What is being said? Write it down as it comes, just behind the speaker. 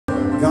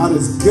God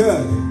is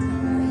good.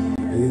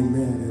 Amen.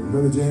 And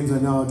Brother James, I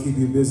know I'll keep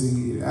you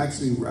busy.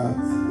 Actually,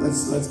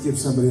 let's give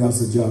somebody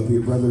else a job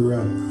here. Brother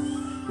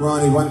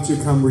Ronnie, why don't you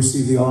come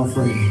receive the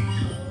offering?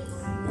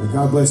 And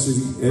God bless you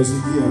as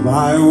you give.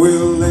 I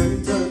will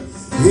enter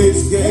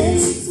his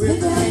gates with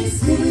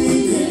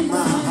thanksgiving in my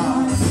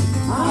heart.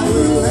 I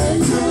will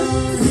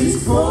enter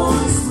his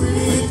courts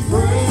with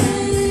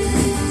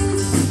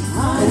praise.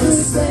 I will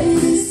say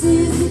this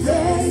is the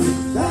day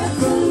that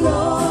the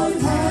Lord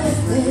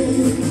has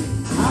made.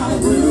 I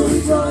will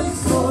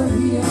rejoice, for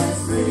he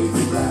has made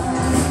me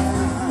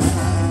glad.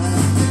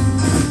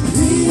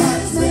 He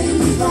has made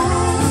me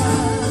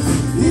glad.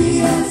 He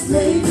has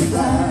made me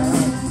glad.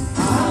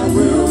 I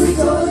will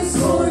rejoice,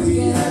 for he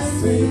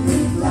has made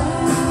me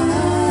glad.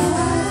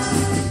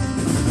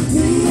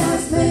 He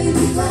has made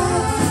me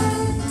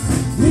glad.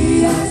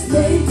 He has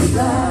made me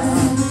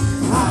glad.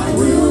 I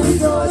will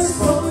rejoice,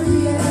 for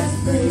he has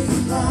made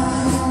me glad.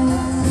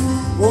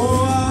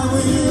 Oh, I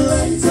will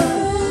enter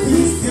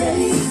his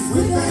gates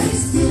with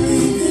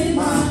thanksgiving in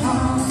my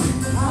heart.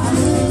 I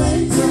will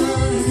enter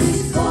his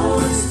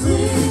courts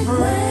with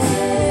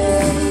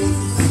praise.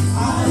 I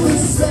will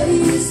say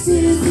this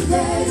is the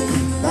day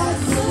that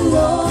the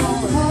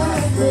Lord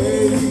has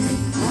made.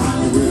 I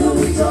will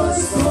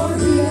rejoice, for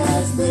he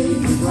has made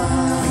me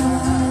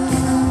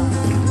glad.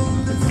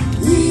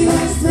 He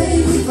has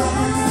made me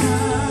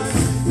glad.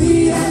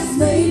 He has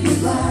made me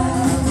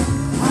glad.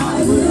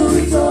 I will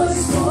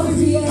rejoice, for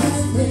he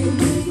has made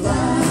me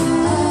glad.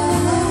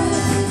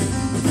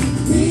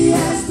 He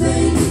has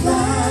made me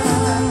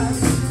glad.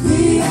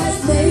 He has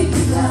made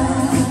me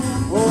glad.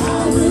 Oh,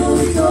 I will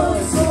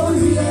rejoice, for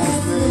he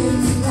has made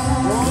me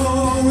glad.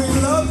 Oh, we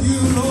love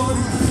you, Lord.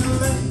 We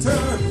will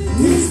enter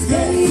his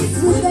gates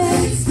with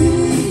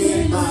thanksgiving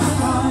in my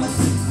heart.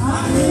 I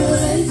will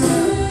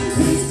enter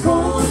his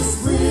courts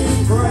with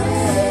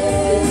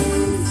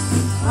praise.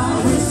 I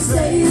will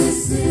say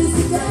this is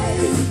the day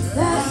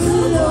that the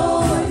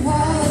Lord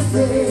has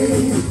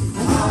made.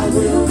 I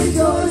will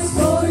rejoice,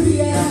 for he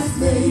has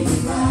made me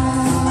glad.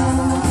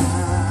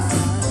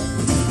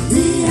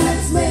 He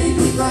has made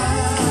me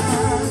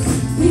glad.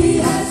 He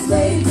has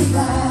made me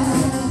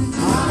glad.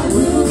 I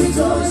will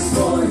rejoice,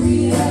 for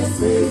he has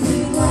made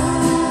me glad.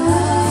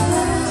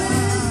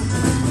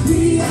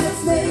 He has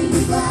made me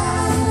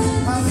glad.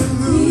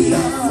 He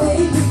has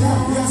made me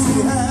glad. Yes,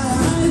 he has.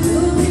 I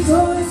will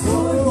rejoice,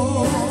 for he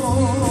has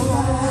made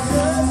me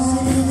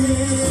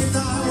glad.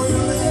 I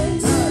will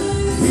enter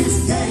his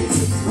gates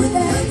with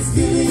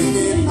thanksgiving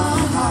in my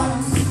heart.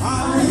 I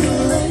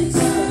will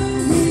enter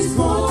his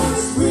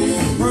courts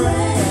with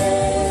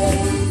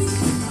praise.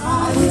 I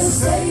will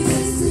say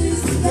this is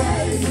the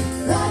day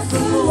that the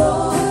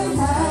Lord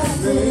has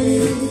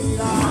made.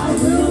 I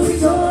will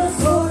rejoice,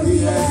 for he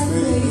has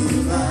made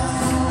me glad.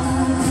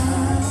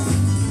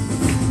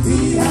 He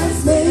has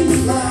made me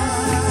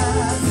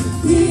glad.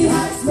 He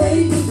has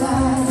made me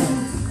glad.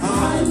 I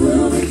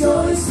will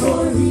rejoice,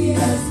 for he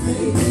has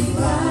made me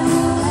glad.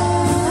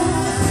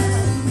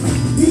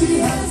 He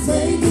has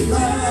made me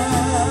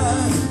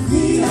glad.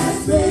 He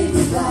has made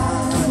me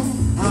glad.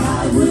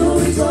 I will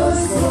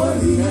rejoice, for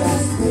he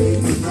has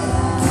made me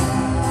glad.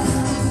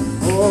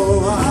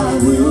 Oh, I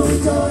will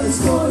rejoice,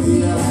 for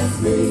he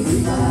has made me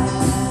glad.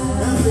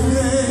 Every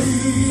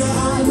day I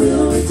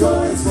will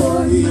rejoice,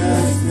 for he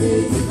has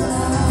made me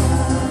glad.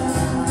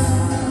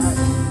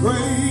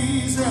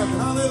 Praise him.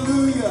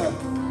 Hallelujah.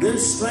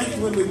 There's strength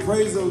when we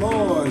praise the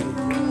Lord.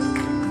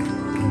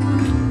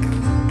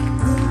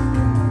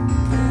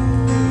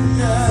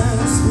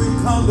 Yes, we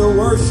come to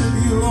worship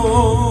you,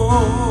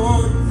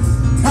 Lord.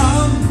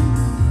 Come.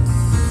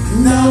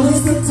 Now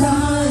is the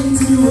time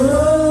to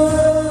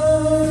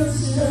worship.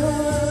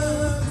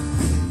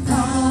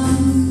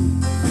 Come.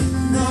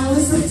 Now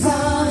is the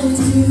time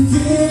to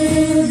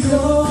give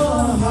your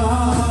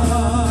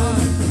heart.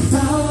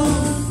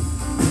 Come.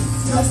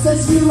 Just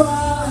as you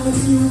are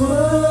to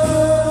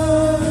worship.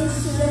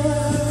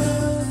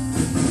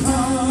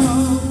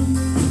 Come.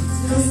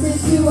 Just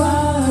as you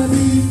are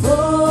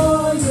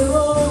before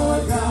your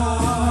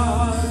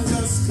God.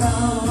 Just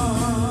come.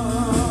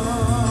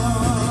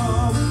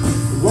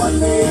 One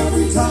day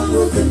every tongue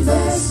will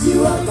confess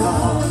you are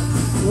God.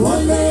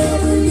 One day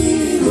every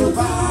knee will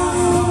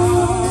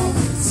bow.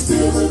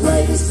 Still the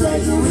greatest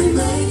treasure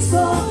remains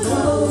for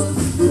those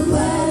who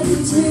gladly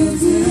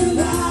choose you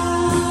now.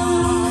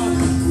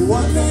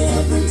 One day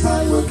every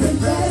tongue will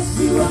confess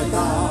you are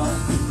God.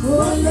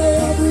 One day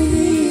every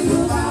knee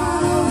will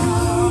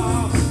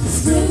bow.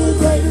 Still the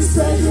greatest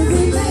treasure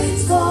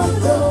remains for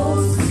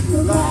those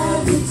who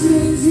gladly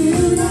choose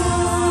you now.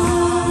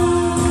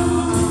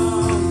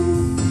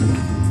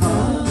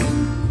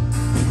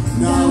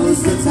 Now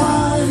is the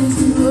time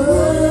to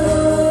worship.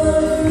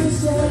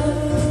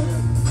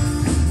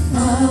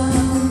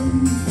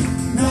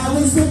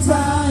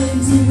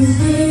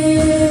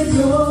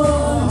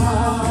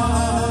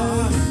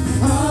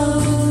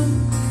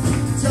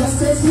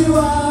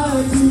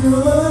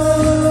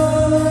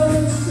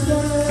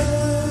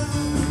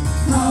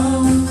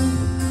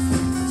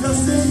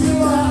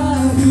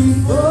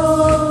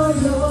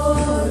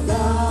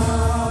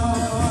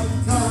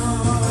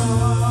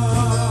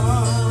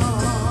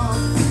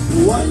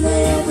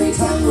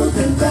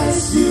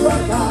 you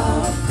are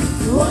God.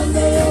 One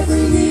day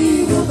every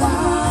knee will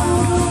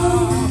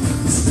bow.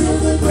 Still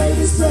the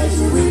greatest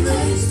treasure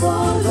remains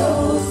for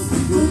those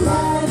who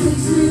gladly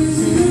choose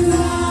you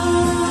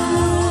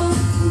now.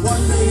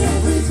 One day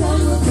every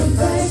tongue will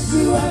confess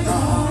you are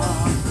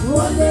God.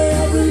 One day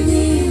every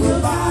knee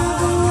will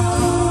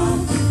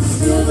bow.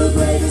 Still the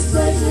greatest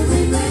treasure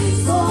remains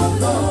for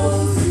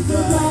those who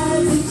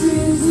gladly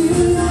choose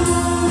you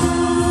now.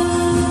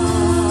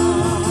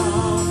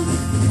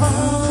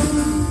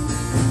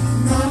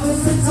 Now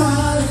is the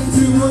time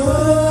to worship.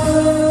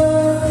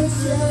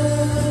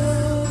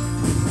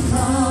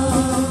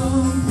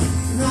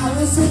 Now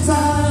is the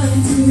time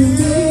to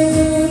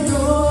give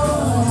your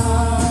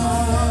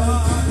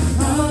heart.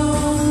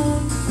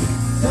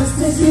 Just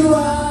as you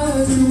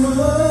are to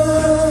worship.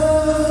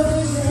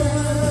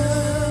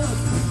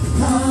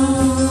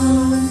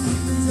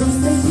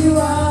 Just as you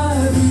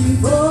are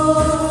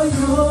before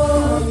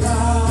your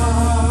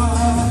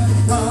God.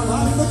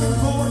 I'm looking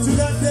forward to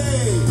that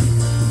day.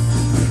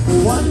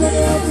 One day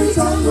every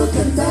tongue will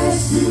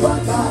confess you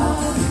are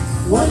God.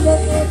 One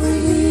day every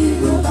knee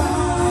will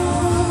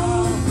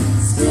bow.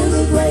 Still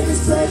the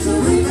greatest treasure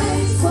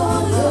remains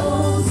for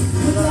those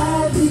who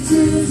gladly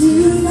choose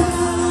you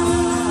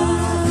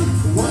now.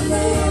 One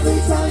day every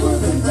tongue will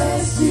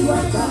confess you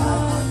are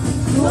God.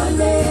 One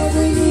day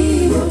every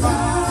knee will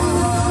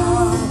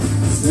bow.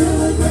 Still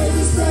the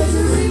greatest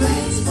treasure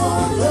remains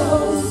for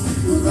those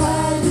who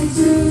gladly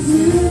choose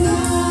you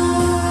now.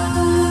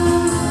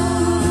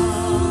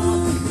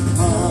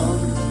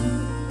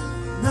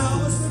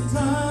 Now is the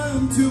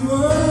time to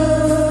worship.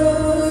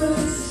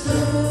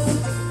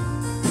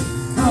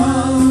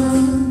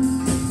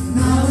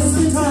 Now is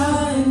the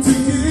time to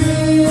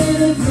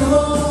give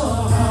your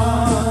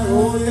heart.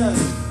 Oh yes.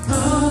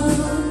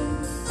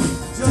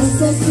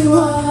 Just as you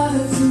are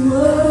to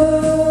worship.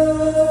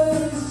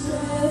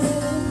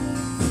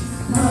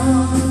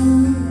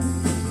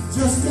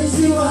 Just as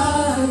you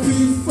are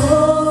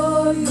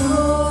before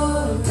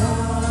your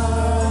God.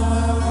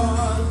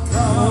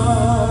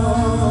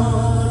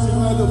 Aren't you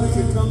glad that we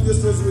can come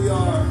just as we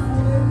are?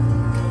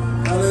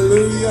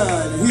 Hallelujah.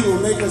 And He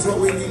will make us what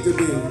we need to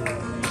be.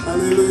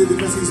 Hallelujah,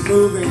 because He's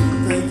moving.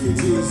 Thank you,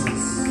 Jesus.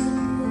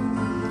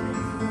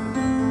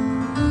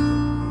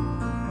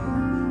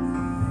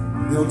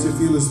 Don't you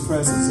feel His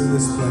presence in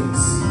this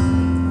place?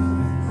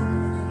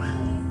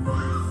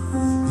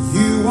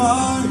 You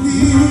are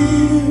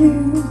here,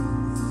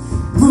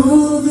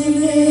 moving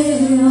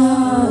in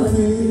our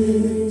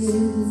midst.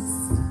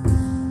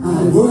 I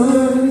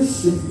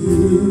worship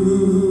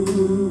you.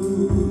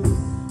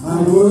 I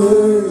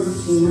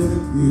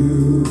worship you.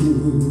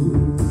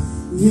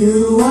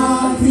 You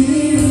are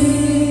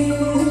here,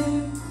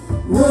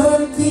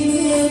 working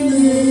in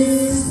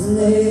this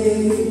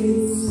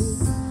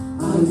place.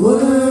 I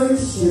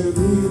worship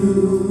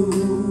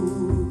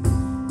you.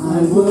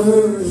 I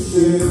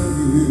worship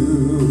you.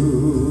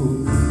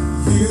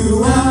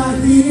 You are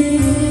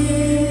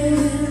here,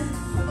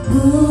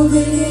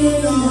 moving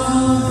in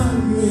our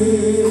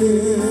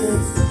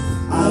midst.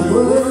 I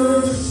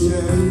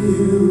worship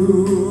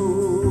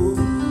you.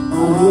 I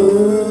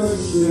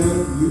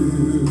worship you,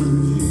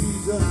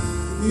 Jesus.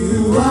 You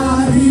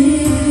are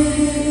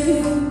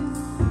here,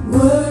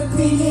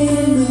 working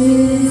in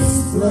this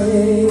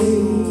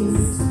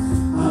place.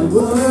 I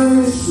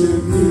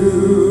worship you.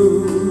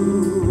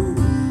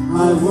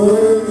 I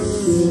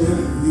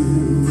worship you.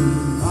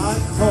 I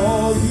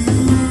call you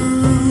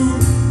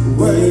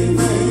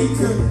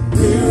Waymaker,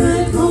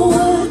 miracle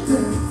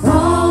worker,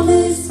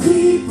 promise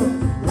keeper,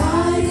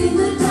 light in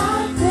the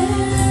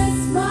darkness,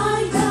 my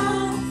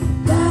God,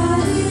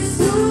 that is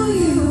who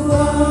you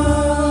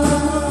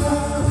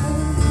are.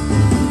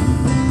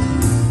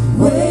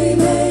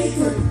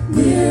 Waymaker,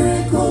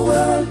 miracle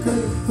worker,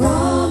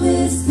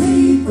 promise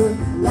keeper,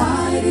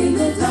 light in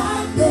the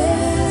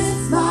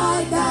darkness,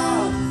 my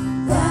God,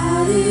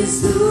 that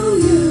is who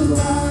you are.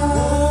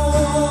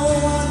 Oh,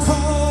 I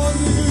call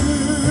you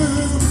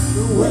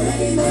the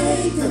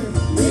Waymaker,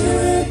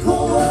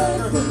 miracle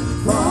worker,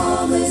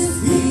 promise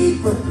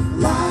keeper,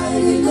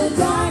 light in the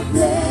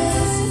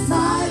darkness,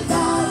 my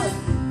God,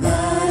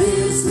 that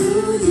is who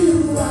you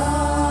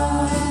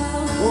are.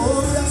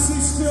 Oh yes, He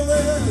still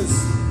is.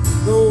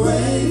 The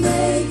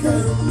Waymaker,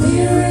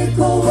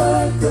 miracle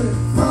worker,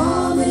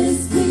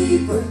 promise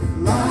keeper,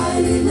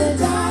 light in the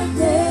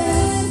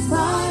darkness,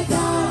 my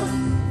God,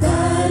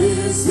 that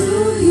is who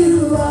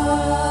you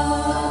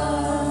are.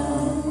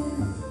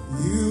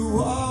 You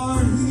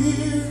are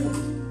here,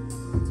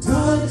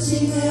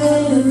 touching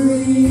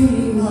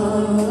every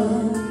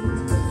heart.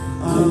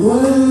 I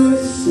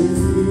worship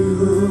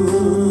you.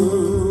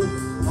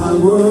 I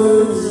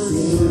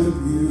worship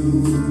you.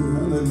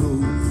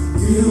 Hallelujah.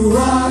 You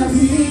are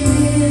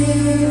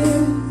here,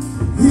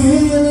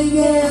 healing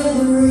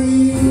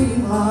every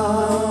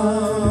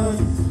heart.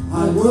 I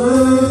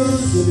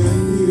worship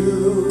you.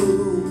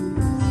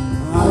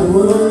 I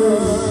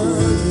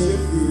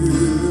worship you.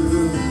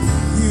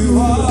 You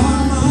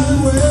are my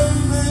way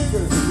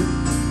maker,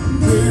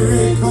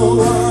 miracle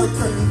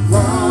worker,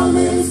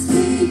 promise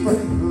keeper,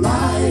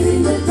 light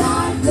in the dark.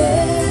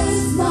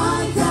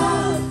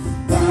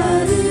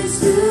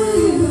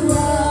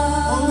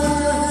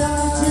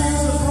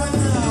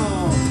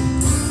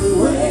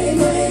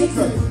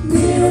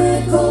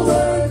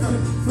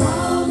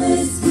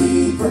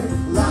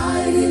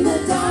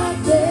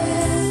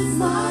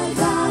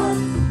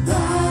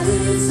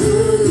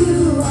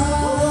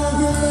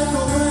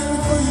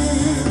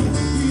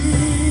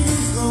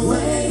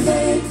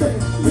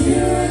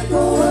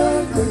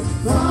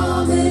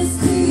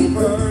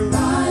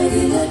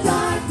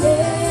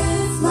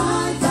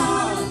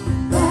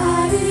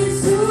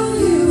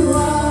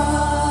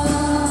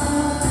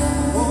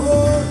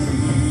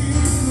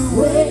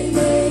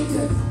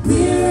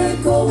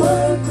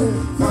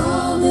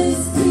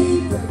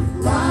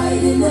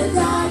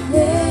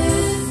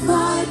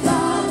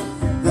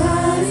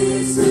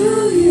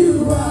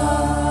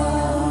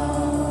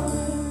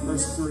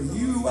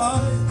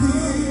 are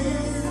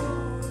here.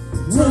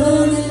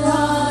 Turning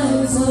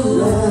lives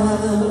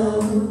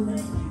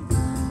around.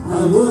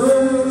 I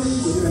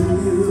worship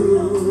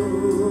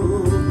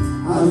you.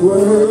 I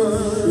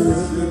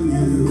worship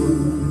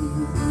you.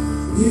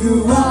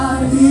 You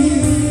are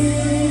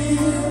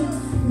here,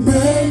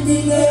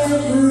 mending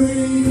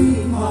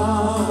every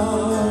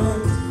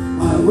heart.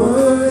 I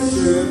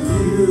worship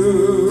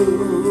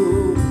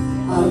you.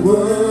 I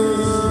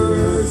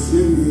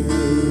worship you.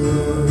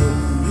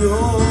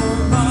 You're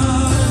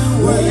my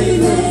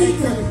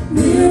waymaker,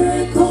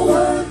 miracle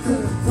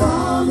worker,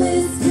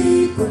 promise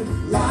keeper,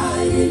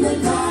 light in the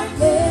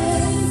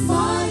darkness.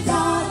 My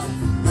God,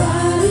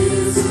 that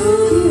is who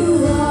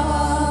you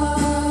are.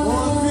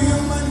 Oh,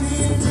 feel my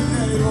need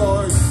today,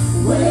 Lord.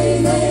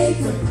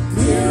 Waymaker,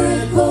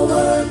 miracle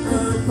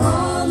worker,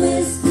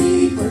 promise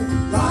keeper,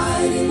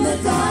 light in the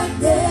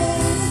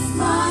darkness.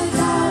 My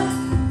God,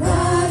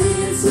 that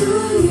is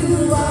who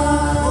you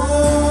are.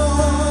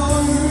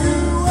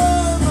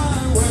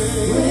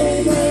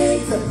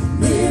 Waymaker,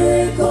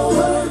 miracle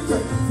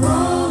worker,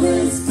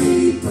 promise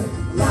keeper,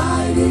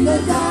 light in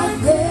the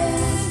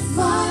darkness.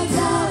 My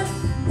God,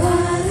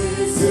 that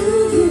is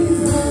who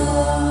you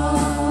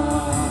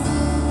are.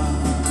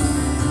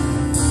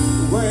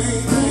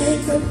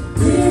 Waymaker,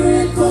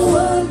 miracle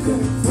worker,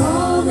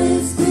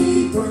 promise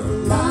keeper,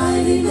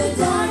 light in the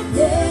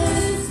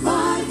darkness.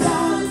 My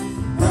God,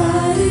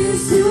 that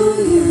is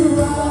who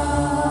you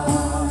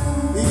are.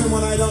 Even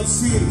when I don't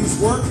see it, He's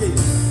working.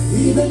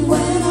 Even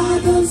when I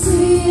don't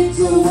see it,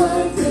 you're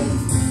working.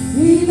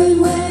 Even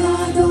when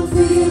I don't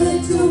feel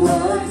it, you're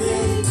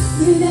working.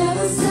 You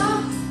never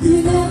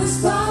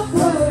stop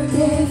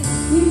working.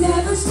 You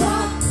never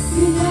stop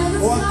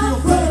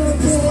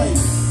working.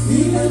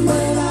 Even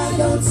when I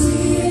don't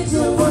see it,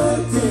 you're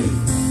working.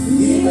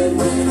 Even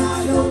when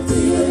I don't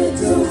feel it,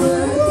 you're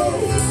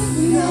working.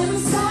 You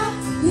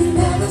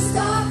never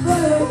stop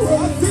working.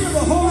 I feel the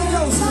Holy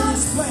Ghost in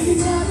this You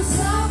place. never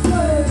stop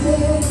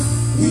working.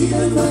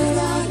 Even when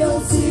I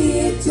don't see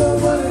it, you're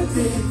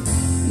working.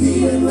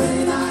 Even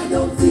when I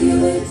don't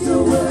feel it,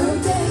 you're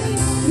working.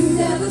 You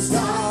never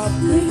stop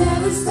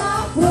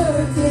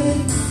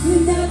working. You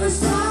never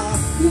stop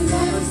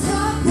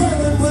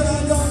Even when working.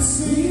 I don't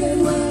see it,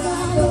 Even when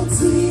I don't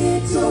see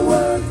it, you're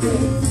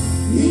working.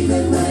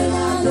 Even when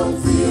I don't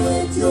feel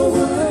it, you're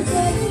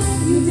working.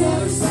 You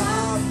never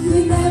stop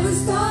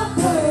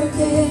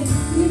working.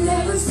 You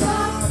never stop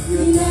working.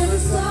 you're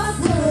the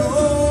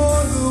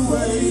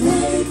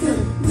Waymaker,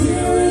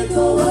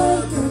 miracle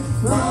worker,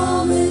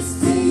 promise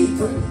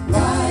keeper,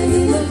 light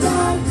in the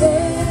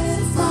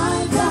darkness.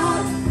 My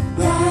God,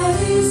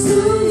 that is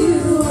who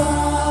you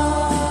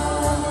are.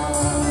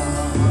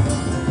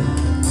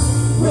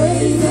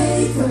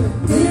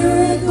 Waymaker,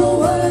 miracle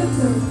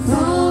worker,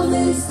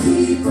 promise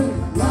keeper,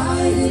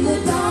 light in the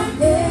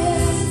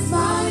darkness.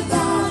 My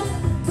God,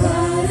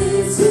 that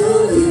is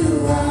who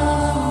you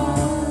are.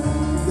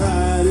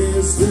 That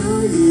is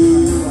who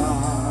you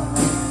are.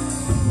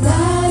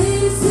 That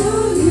is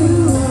who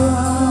you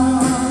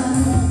are.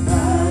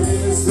 That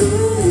is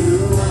who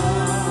you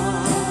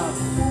are.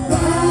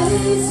 That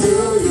is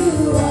who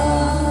you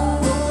are.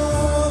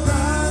 Oh,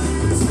 that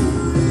is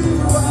who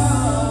you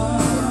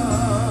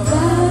are.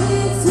 That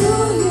is who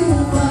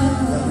you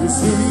are. That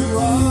is who you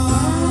are.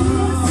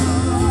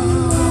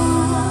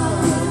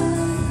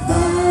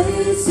 That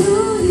is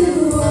who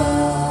you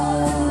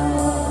are.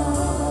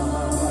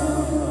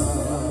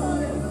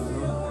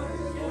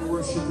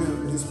 Worship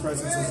Him. His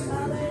presence is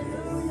here.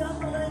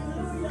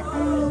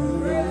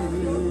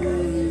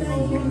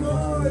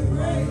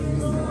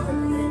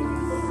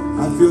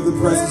 I feel the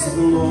presence of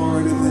the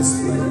Lord in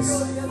this place.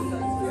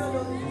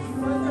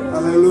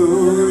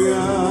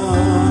 Hallelujah.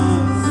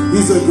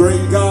 He's a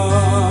great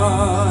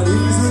God.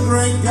 He's a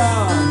great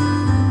God.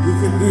 He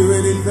can do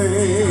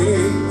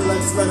anything.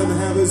 Let's let Him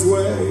have His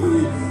way.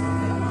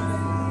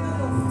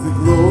 The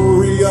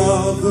glory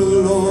of the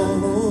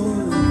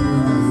Lord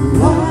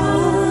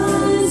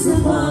Rise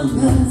among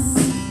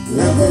us.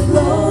 Let the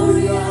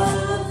glory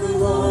of the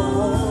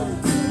Lord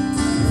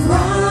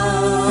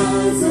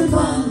rise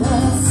among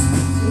us.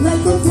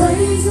 Let the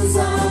praises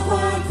of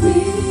our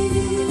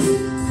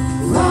King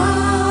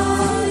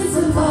rise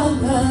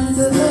among us.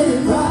 Let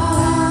it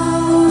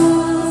rise.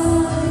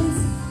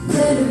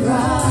 Let it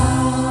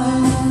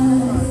rise.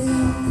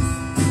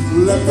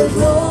 Let the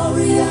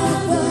glory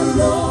of the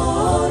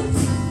Lord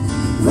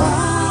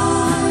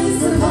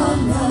rise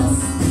among us.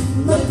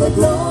 Let the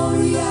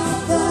glory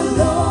of the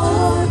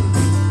Lord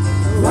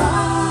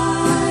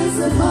rise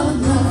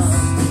among us.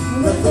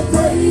 Let the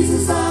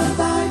praises of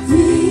our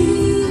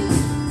King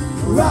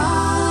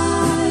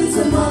rise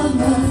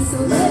among us. So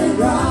let it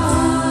rise.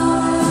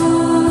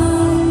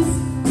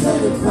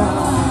 Let it rise.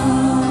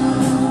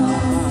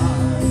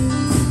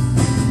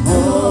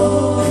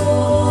 Oh,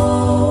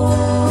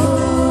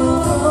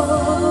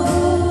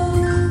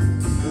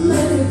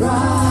 let it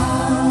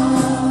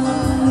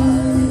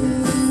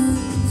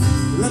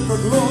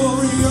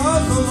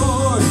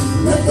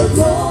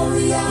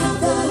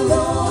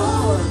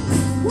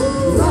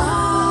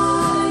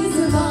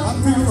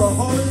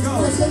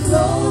Let the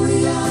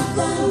glory of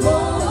the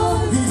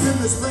Lord, He's in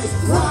this place.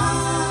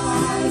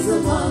 rise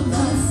among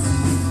us.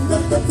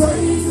 Let the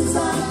praises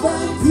of the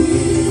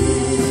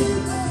King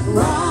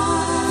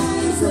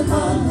rise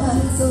among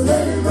us. So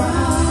let it rise,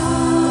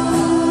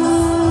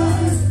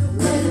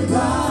 let it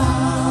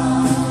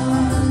rise.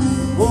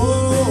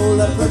 Oh,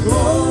 let the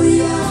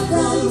Glory of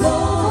the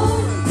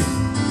Lord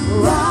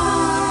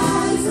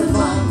rise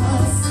among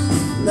us.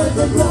 Let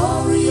the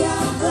glory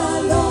of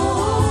the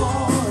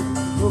Lord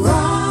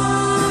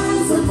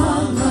rise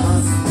among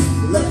us.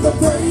 Let the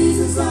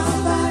praises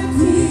of our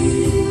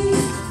King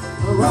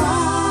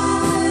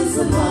rise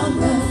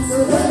among us. So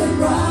let it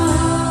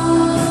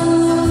rise,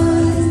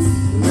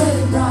 let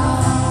it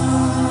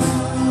rise.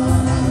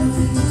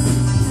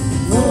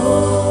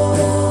 Oh,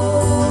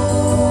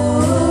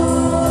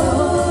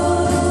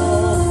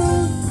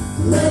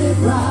 let it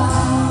rise.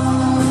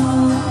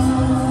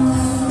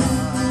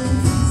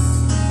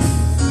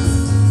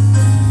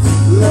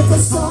 Let the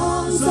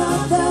songs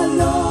of the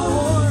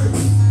Lord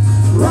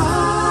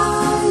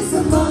rise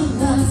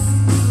among us.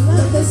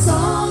 Let the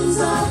songs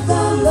of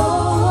the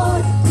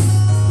Lord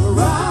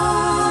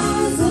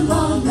rise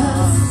among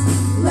us.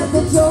 Let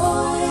the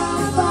joy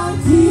of our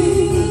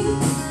King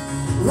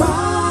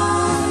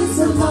rise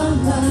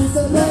among us.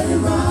 So let it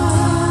rise,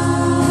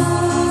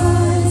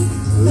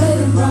 let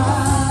it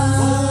rise.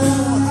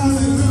 Oh,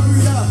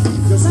 hallelujah.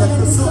 Just Let let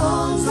the the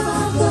song. songs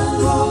of the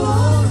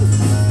Lord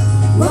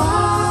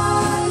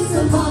rise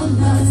among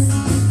us.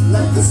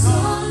 Let the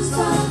songs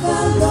of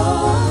the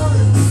Lord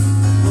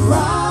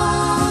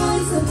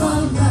rise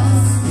among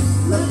us.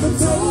 Let the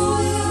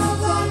joy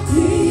of our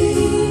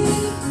King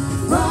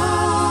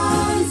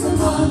rise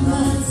among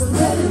us.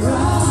 Let it rise,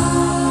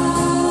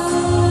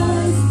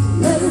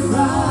 let it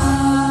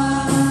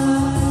rise.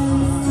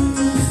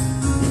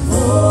 Oh,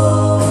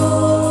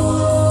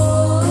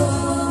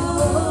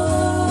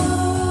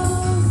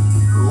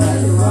 let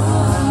it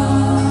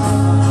rise.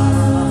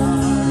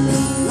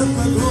 Let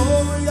the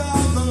glory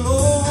of the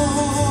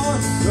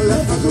Lord.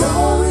 Let the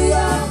Glory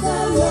of the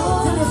Can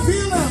Lord you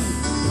feel Him?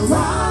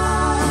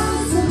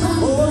 rise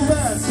among Oh, us.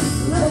 yes.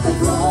 Let the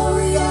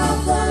glory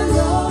of the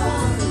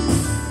Lord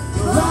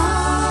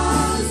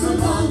rise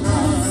among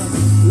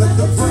us. Let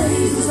the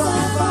praises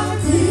of our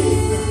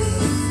King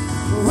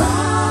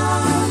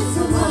rise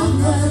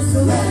among us. So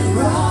let it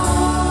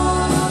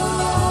rise,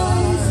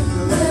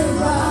 let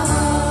it rise.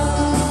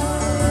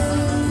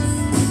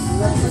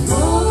 Let the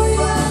glory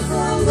of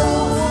the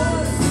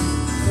Lord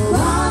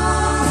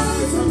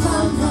rise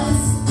among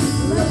us.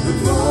 Let the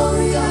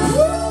glory of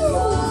the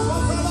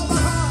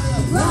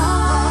Lord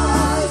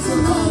rise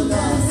among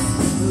us.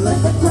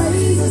 Let the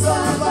praises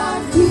of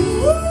our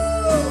King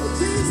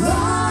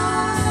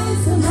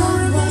rise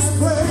among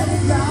us. Let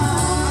it I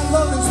rise,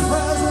 love His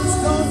presence,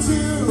 don't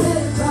you? let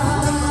it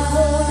rise.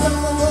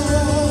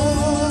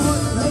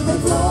 Let the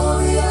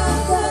glory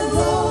of the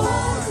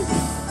Lord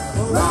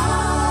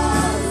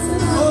rise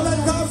among Oh, us. let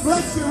God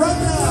bless you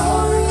right now.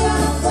 Glory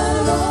of the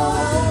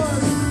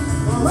Lord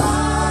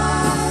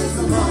rise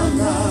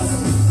among us.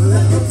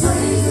 Let the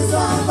praises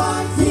of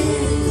our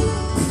King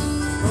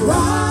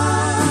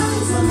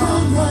rise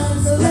among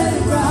us. So let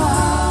it rise,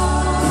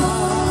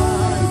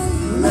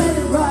 let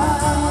it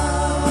rise.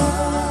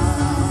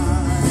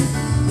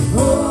 Oh,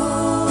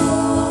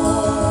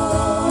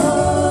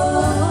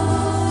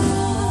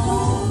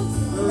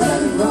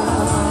 let it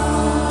rise.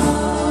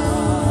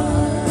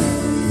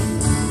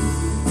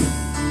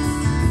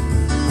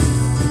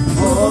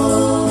 Oh,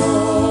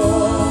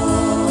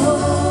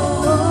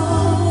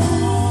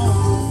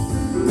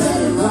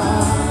 let it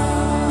rise.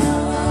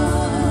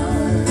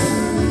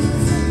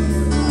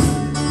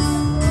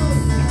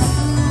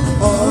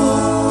 Oh,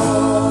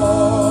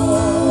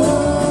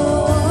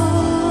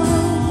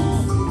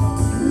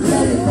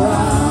 let it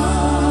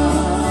rise.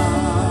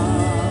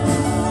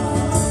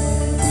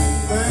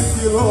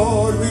 Thank you,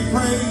 Lord. We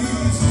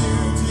praise you,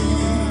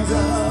 Jesus.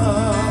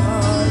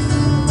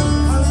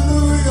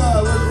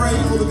 Hallelujah. We're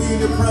grateful to be in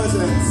your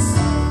presence.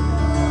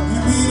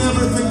 You mean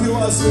everything to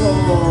us,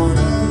 Lord.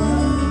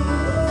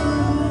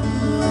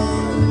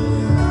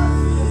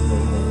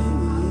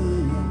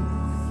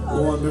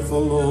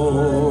 Wonderful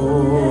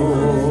Lord.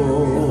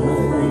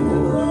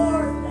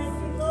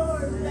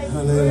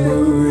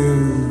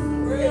 Hallelujah.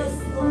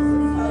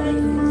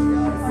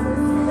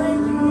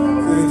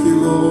 Thank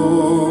you,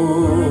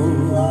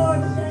 Lord.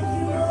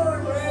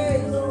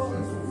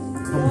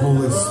 Come,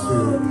 Holy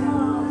Spirit.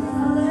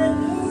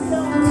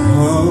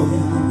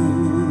 Come,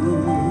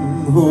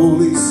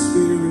 Holy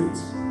Spirit.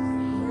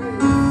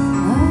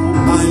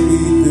 I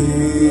need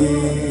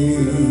thee.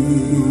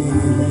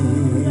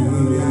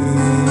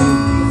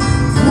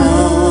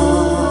 Come,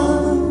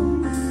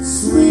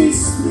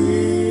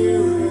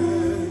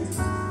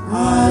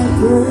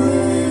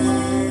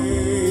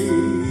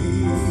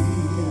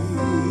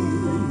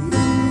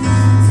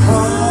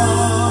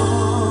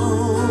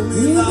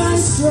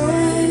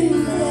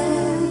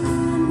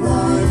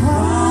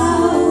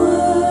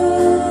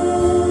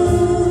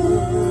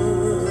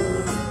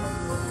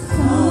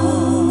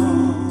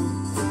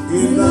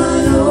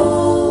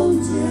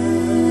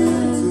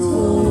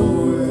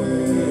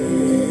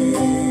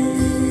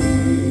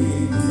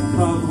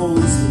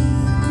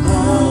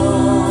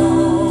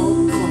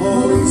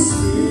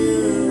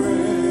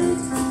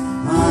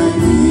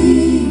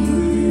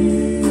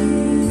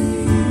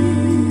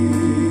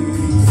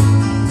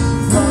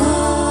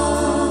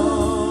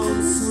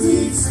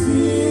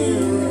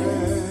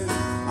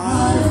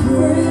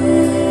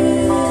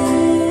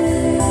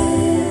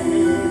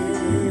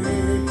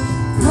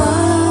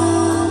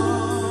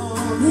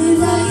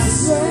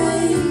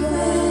 strength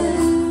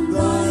and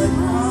thy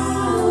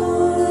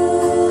power.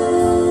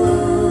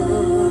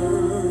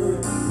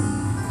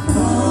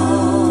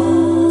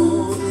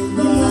 Come in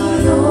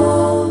thy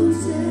own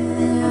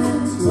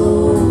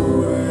gentle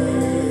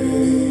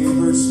way.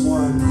 Verse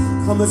 1.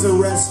 Come as a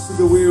rest to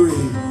the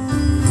weary.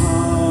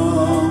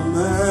 Come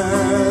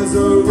as a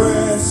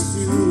rest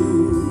to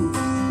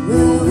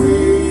the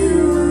weary.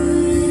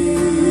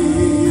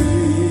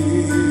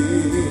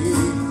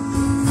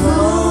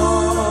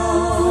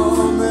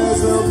 Come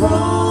as a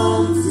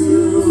balm to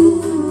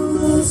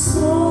the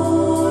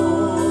soul.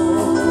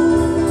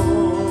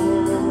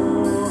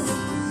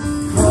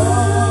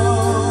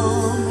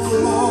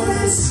 Come, Lord,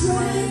 as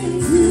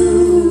strength to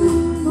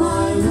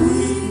my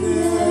weakness.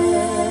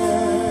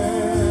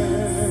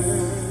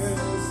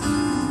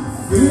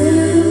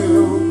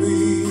 Fill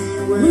me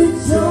with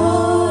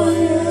joy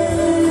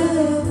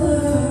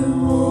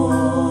evermore.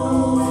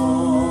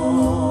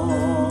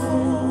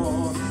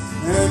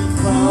 And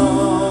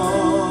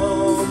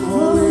come,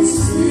 Holy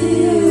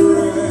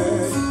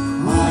Spirit,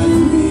 I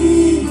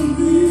need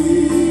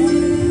thee.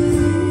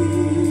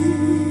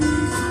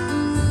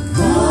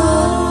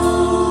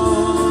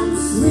 Come,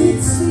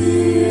 sweet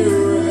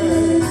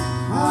Spirit,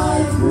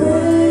 I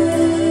pray.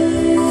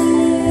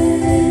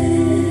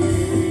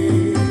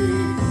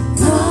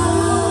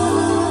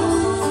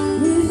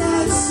 Come in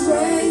thy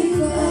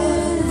strength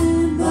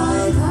and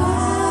thy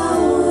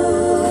power.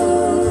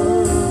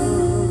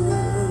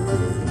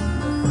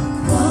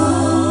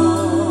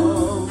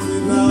 Come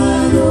in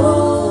thine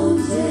own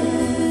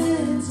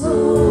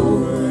gentle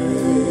way.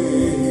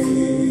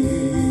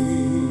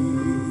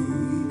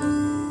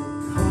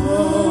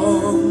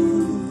 Come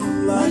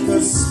like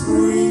a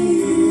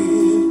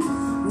spring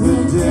in the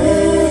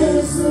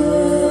desert.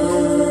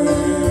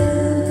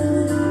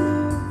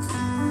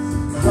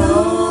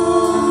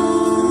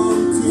 Come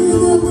to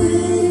the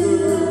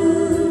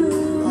withered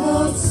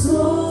of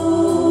soul.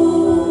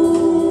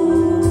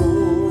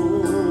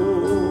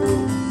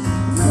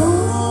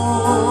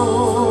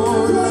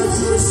 Lord, let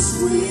your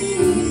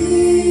sweet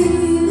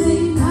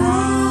healing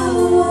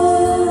power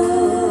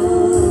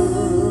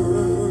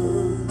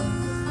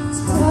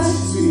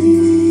touch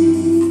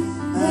me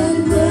and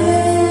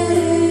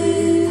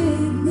make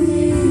me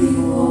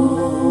whole.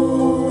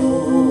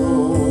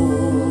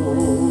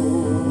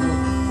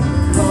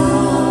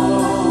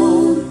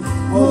 Come,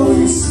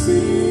 Holy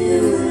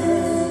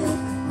Spirit,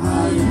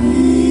 I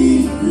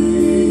need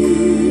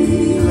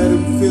thee. Let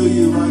him fill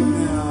you right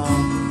now.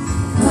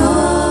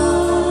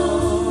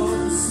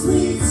 Come,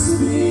 sweet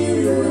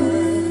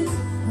Spirit,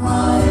 I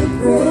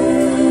pray.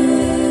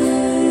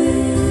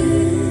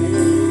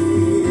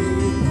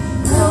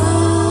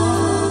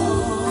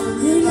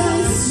 Come in thy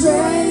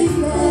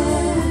strength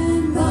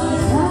and thy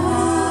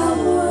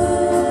power.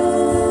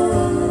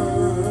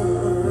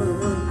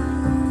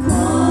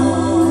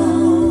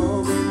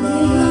 Come in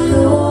thine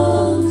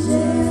own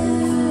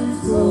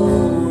gentle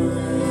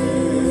way.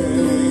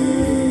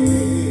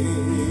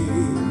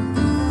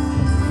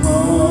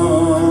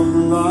 Come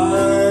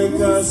like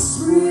a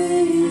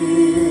spring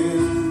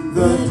in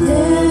the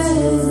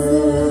desert.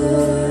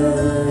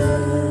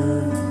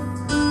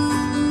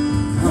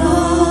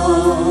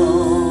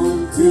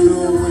 Come to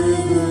the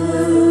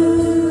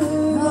withered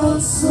of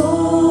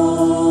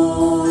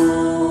soul.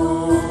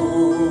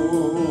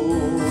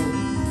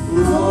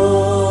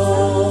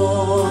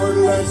 Lord,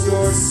 let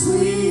your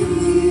sweet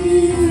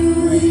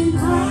healing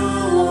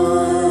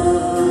power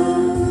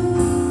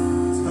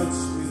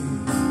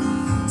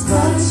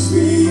touch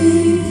me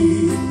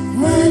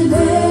and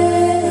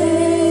make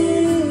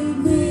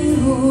me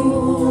whole.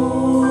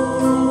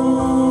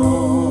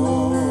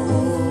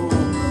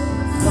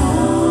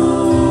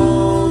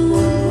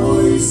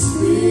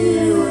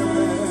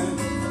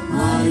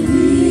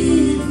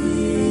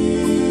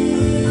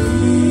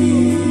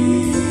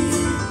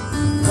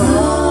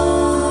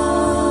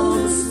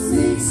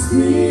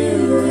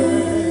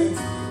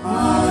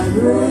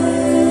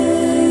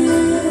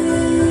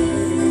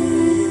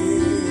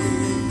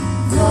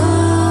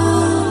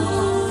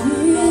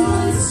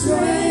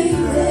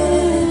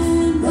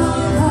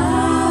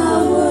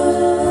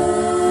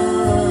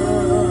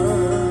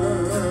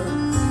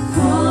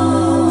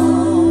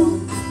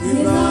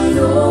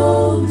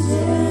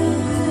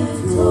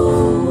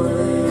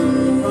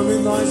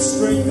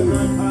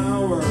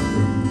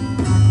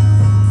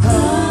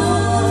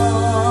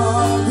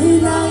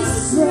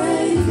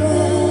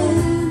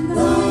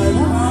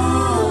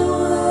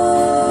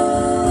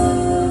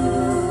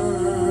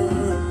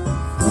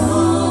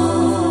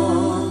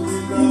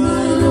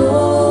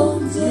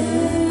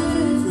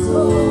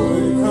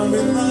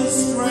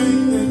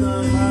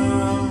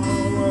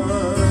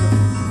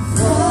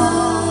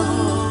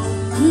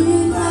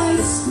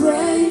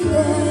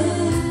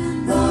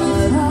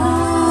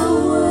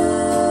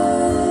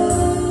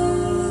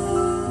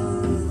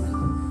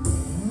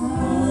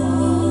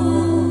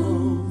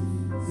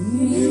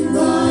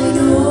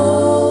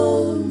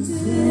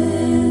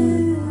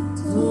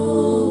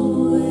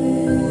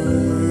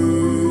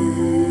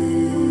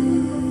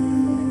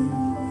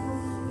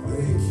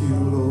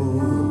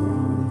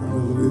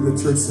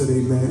 the church said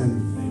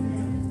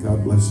amen.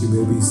 God bless you.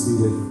 You may be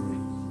seated.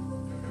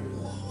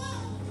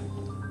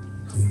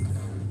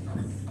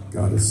 Amen.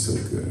 God is so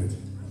good.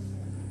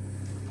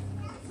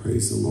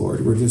 Praise the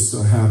Lord. We're just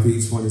so happy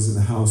each one is in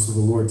the house of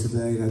the Lord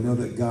today. And I know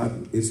that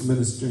God is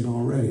ministering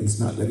already. It's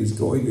not that he's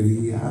going to,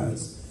 he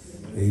has.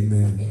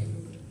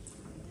 Amen.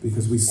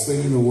 Because we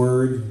sing the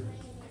word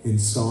in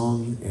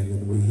song, and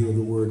then we hear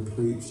the word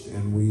preached,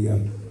 and we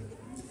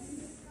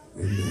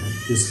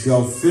just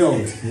go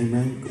filled.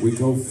 Amen. We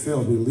go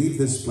filled. We leave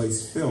this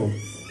place filled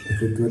with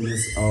the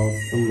goodness of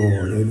the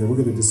Lord. Amen. We're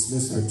going to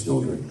dismiss our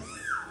children.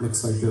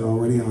 Looks like they're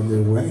already on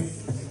their way.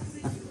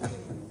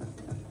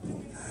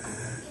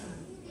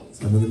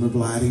 Some of them are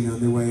gliding on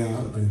their way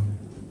out, and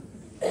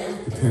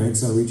the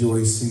parents are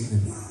rejoicing.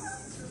 And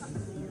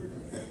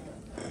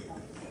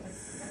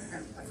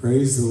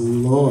praise the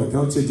Lord.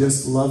 Don't you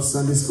just love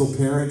Sunday school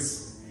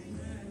parents?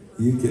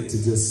 You get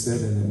to just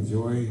sit and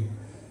enjoy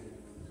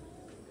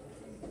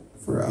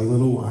for a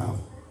little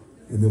while,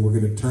 and then we're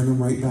going to turn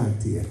them right back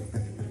to you.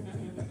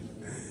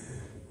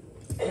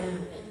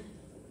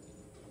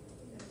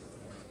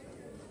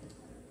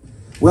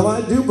 Well,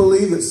 I do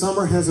believe that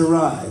summer has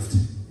arrived.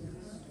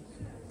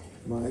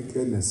 My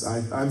goodness,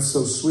 I'm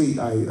so sweet.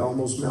 I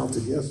almost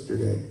melted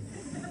yesterday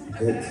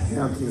at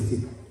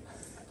camping.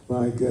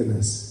 My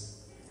goodness.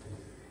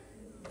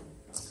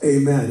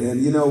 Amen.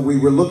 And you know, we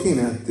were looking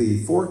at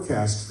the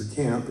forecast for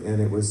camp, and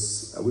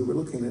we were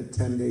looking at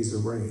 10 days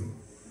of rain.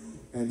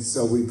 And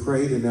so we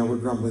prayed, and now we're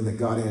grumbling that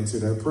God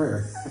answered our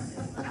prayer.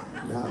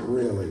 Not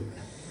really.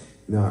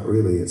 Not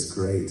really. It's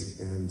great.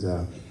 And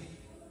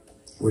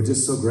we're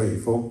just so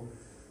grateful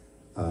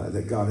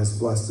that God has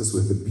blessed us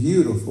with a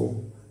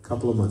beautiful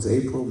couple of months.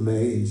 April,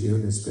 May, and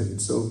June has been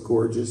so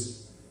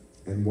gorgeous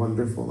and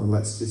wonderful. And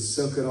let's just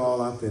soak it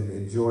all up and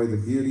enjoy the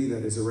beauty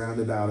that is around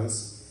about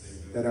us,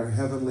 that our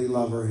heavenly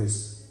lover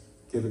has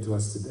given to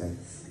us today.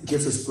 He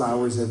gives us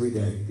flowers every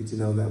day. Did you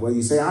know that? Well,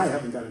 you say, I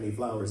haven't got any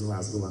flowers in the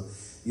last little while.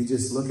 You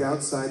just look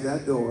outside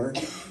that door,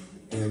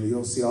 and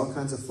you'll see all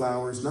kinds of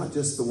flowers, not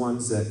just the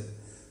ones that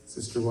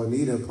Sister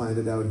Juanita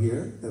planted out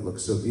here that look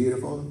so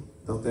beautiful.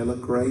 Don't they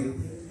look great?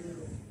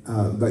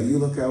 But you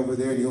look over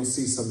there, and you'll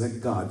see some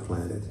that God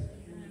planted.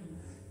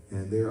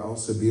 And they're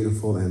also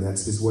beautiful, and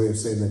that's his way of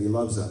saying that he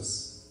loves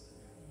us.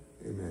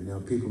 Amen. Now,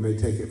 people may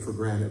take it for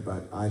granted,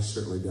 but I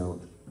certainly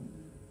don't.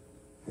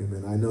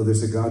 Amen. I know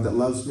there's a God that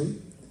loves me,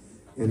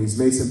 and he's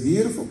made some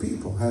beautiful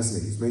people,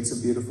 hasn't he? He's made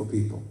some beautiful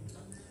people.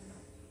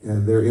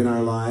 And they're in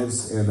our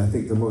lives, and I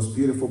think the most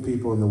beautiful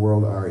people in the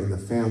world are in the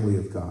family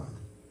of God.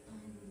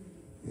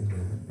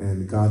 Amen.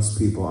 And God's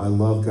people. I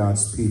love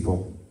God's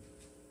people.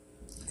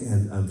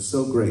 And I'm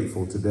so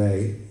grateful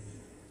today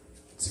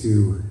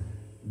to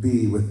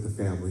be with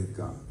the family of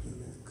God.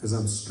 Amen. Because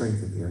I'm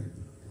strengthened here.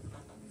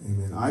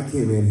 Amen. I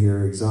came in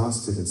here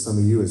exhausted, and some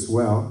of you as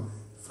well,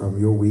 from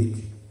your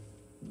week.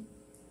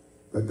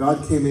 But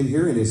God came in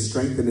here in his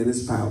strength and in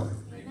his power.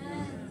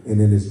 And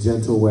in his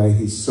gentle way.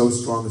 He's so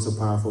strong and so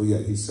powerful,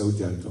 yet he's so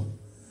gentle.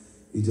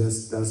 He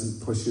just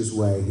doesn't push his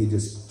way. He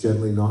just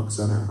gently knocks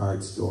on our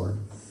heart's door.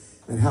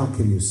 And how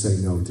can you say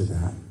no to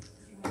that?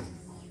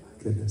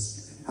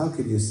 Goodness. How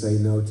can you say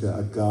no to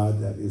a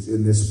God that is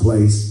in this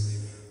place,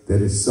 that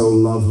is so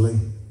lovely,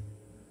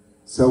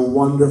 so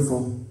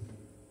wonderful,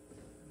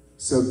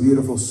 so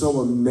beautiful, so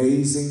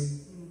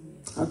amazing?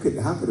 How could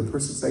a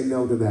person say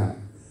no to that?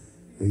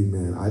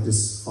 Amen. I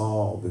just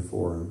fall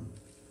before him.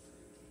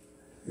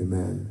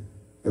 Amen.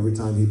 Every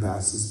time he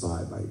passes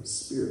by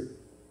spirit,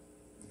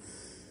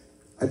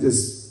 I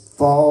just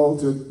fall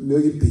to a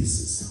million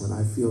pieces when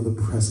I feel the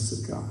presence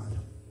of God.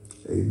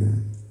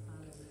 Amen.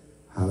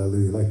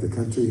 Hallelujah. Like the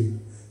country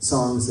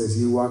song says,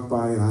 you walk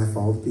by and I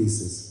fall to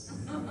pieces.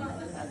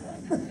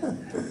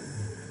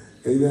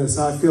 Amen.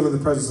 So I feel in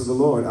the presence of the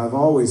Lord. I've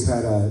always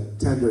had a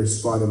tender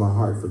spot in my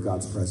heart for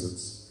God's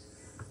presence.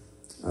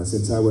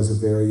 Since I was a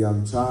very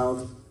young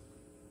child.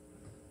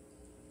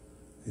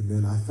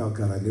 Amen. I felt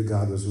God. I knew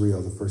God was real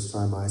the first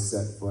time I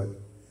set foot in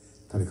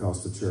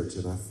Pentecostal church.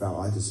 And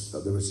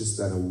there was just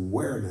that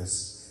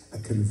awareness, a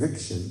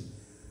conviction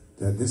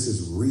that this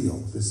is real.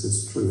 This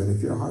is true. And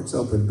if your heart's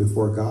open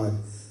before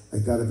God,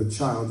 like that of a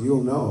child,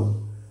 you'll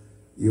know.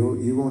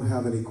 You won't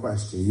have any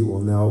question. You will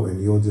know, and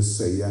you'll just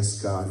say,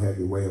 yes, God, have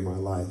your way in my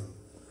life.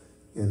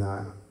 And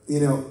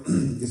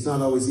it's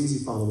not always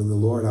easy following the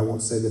Lord. I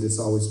won't say that it's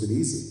always been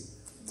easy,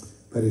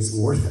 but it's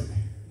worth it.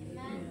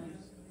 Amen.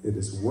 It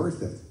is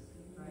worth it.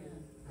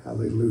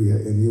 Hallelujah.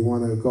 And you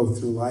want to go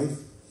through life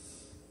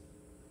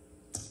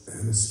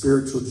and a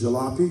spiritual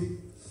jalopy?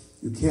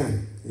 You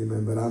can.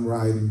 Amen. But I'm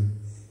riding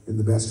in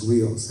the best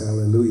wheels.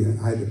 Hallelujah.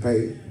 I had to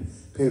pay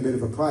a bit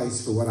of a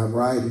price for what I'm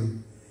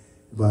riding.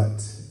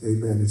 But,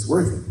 amen, it's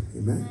worth it.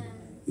 Amen.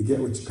 You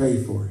get what you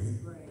pay for.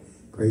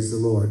 Praise the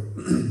Lord.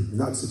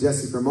 Not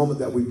suggesting for a moment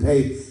that we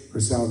pay for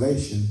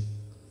salvation,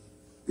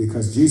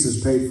 because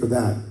Jesus paid for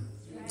that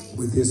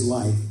with his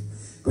life.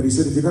 But he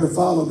said, if you're going to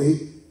follow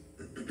me,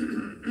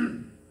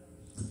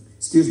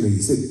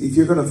 he said, if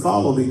you're going to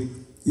follow me,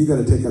 you got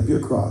to take up your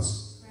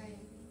cross. Right.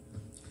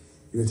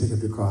 You're going to take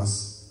up your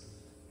cross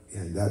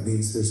And that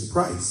means there's a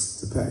price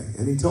to pay.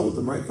 And he told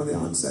them right from the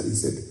onset, he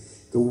said,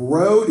 the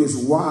road is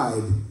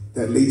wide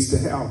that leads to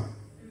hell.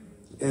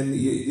 And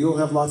you'll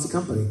have lots of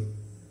company.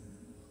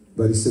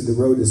 But he said the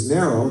road is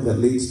narrow that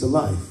leads to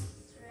life.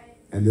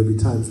 And there'll be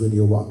times when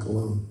you'll walk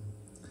alone.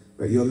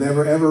 But you'll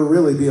never, ever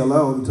really be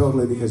alone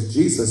totally, because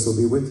Jesus will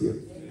be with you.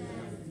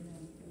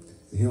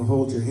 And he'll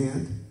hold your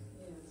hand.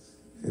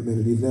 Amen.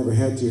 And you've never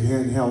had your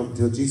hand held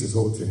until Jesus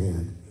holds your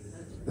hand.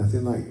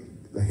 Nothing like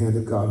the hand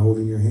of God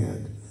holding your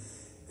hand.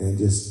 And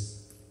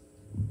just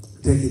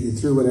taking you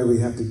through whatever you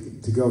have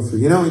to go through.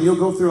 You know, and you'll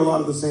go through a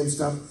lot of the same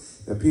stuff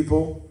that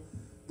people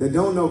that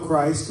don't know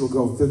Christ will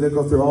go through. They'll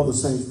go through all the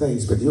same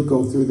things, but you'll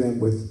go through them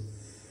with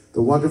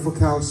the wonderful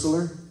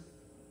Counselor,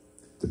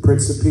 the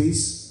Prince of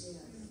Peace.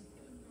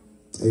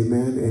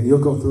 Amen. And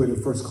you'll go through it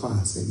in first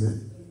class.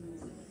 Amen.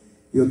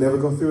 You'll never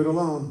go through it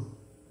alone,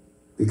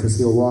 because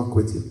he'll walk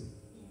with you.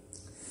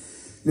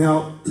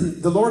 Now,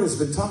 the Lord has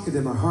been talking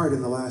to my heart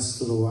in the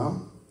last little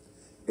while.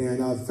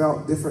 And I've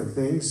felt different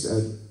things.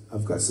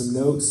 I've got some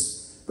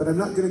notes, but I'm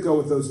not going to go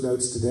with those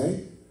notes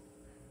today.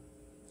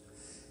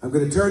 I'm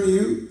going to turn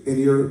you in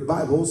your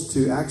Bibles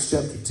to Acts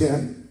chapter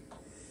 10.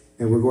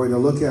 And we're going to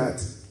look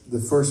at the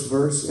first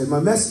verse. And my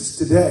message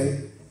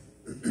today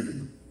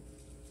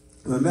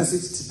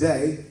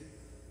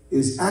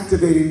is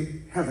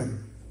activating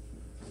heaven.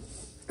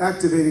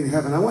 Activating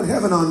heaven. I want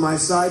heaven on my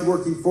side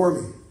working for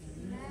me.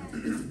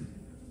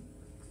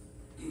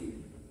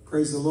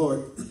 Praise the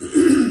Lord.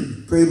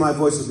 Pray my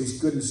voice will be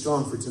good and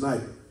strong for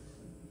tonight.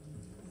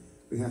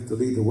 We have to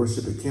lead the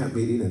worship at camp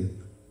meeting, and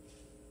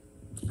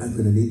I'm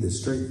going to need the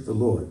strength of the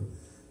Lord.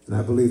 And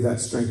I believe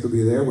that strength will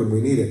be there when we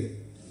need it.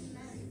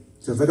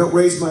 So if I don't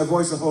raise my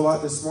voice a whole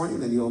lot this morning,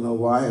 then you'll know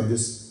why. I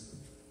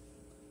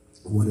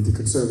wanted to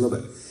conserve a little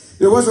bit.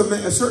 There was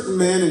a certain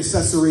man in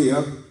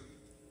Caesarea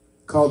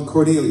called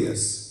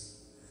Cornelius,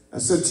 a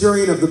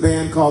centurion of the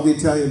band called the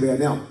Italian Band.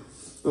 Now,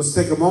 let's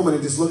take a moment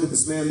and just look at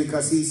this man,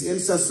 because he's in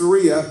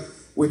Caesarea,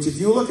 which if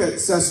you look at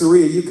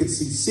Caesarea, you can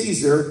see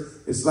Caesar.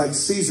 It's like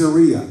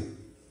Caesarea.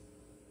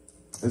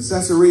 And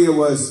Caesarea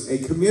was a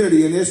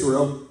community in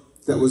Israel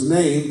that was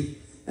named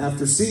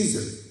after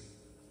Caesar.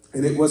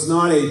 And it was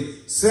not a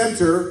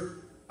center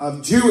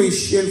of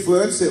Jewish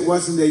influence. It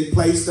wasn't a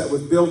place that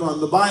was built on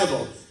the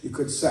Bible, you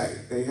could say.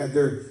 They had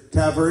their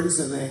taverns,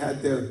 and they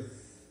had their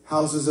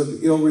houses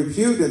of ill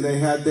repute, and they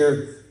had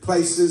their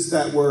places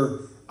that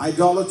were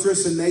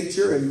idolatrous in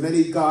nature, and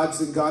many gods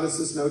and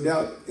goddesses, no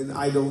doubt, in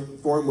idol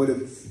form would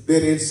have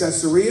been in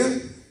Caesarea,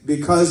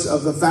 because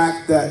of the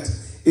fact that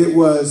it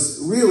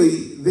was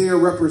really there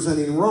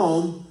representing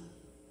Rome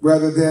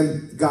rather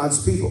than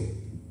God's people.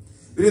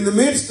 But in the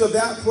midst of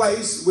that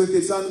place, with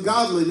its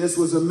ungodliness,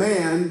 was a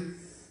man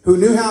who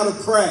knew how to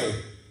pray.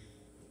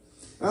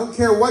 I don't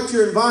care what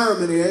your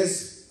environment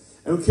is.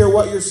 I don't care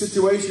what your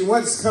situation,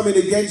 what's coming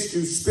against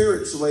you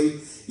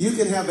spiritually. You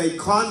can have a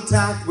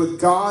contact with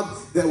God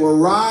that will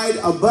ride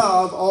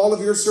above all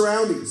of your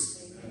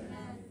surroundings.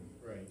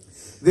 Right.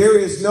 There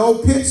is no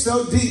pit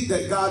so deep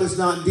that God is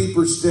not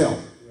deeper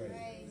still.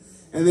 Right.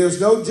 And there's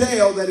no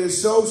jail that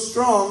is so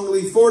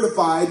strongly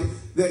fortified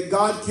that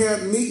God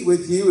can't meet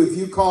with you if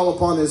you call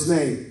upon his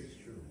name.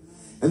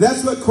 And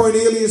that's what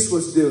Cornelius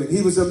was doing.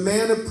 He was a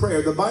man of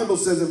prayer. The Bible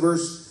says in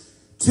verse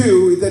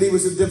 2 that he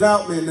was a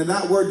devout man. And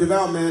that word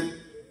devout meant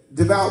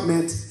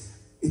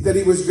that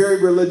he was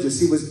very religious.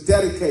 He was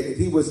dedicated.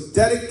 He was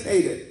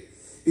dedicated.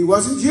 He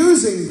wasn't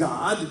using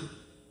God.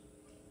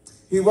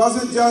 He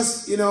wasn't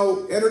just,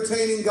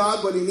 entertaining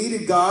God when he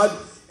needed God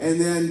and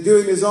then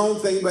doing his own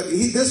thing. But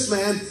this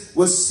man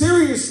was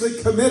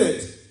seriously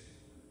committed.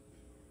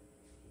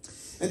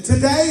 And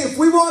today, if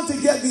we want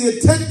to get the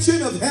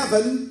attention of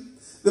heaven,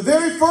 the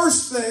very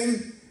first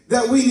thing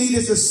that we need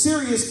is a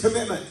serious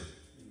commitment.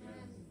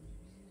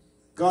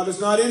 God is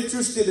not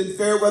interested in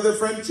fair weather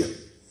friendship.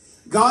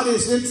 God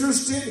is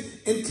interested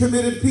in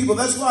committed people.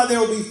 That's why there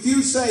will be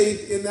few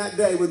saved in that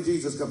day when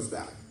Jesus comes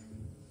back.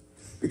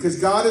 Because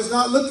God is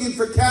not looking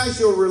for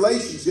casual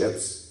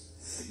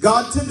relationships.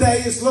 God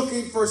today is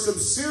looking for some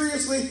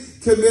seriously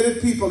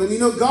committed people.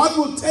 And God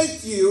will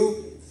take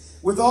you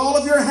with all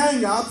of your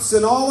hang-ups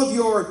and all of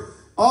your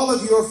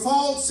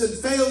faults and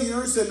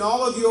failures and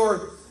all of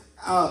your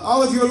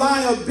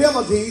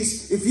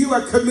liabilities if you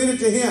are committed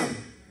to him.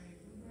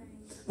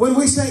 When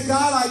we say,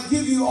 God, I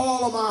give you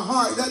all of my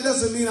heart, that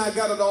doesn't mean I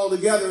got it all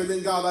together and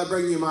then, God, I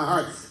bring you my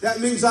heart. That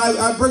means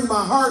I bring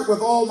my heart with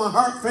all my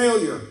heart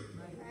failure.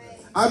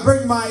 I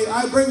bring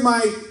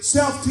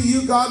myself to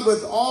you, God,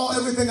 with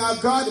everything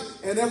I've got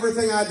and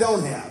everything I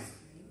don't have.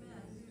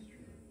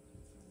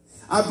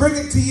 I bring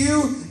it to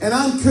you, and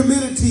I'm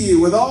committed to you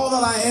with all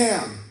that I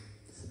am.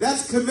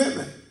 That's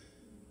commitment.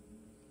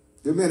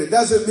 Amen. It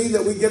doesn't mean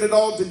that we get it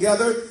all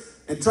together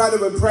and try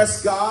to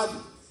impress God.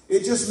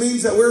 It just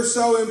means that we're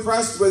so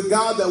impressed with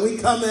God that we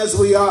come as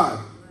we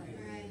are.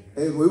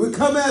 And we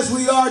come as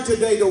we are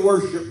today to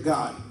worship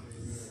God.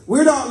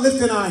 We're not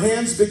lifting our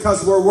hands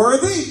because we're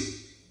worthy.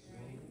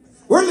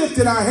 We're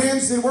lifting our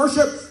hands in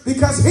worship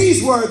because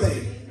he's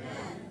worthy.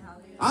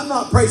 I'm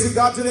not praising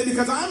God today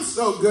because I'm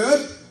so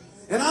good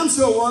And I'm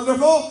so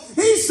wonderful.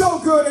 He's so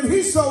good and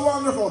he's so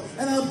wonderful.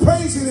 And I'm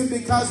praising him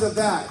because of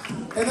that.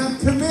 And I'm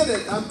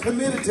committed. I'm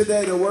committed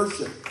today to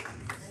worship.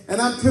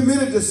 And I'm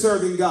committed to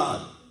serving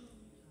God.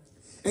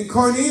 And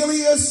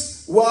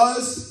Cornelius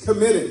was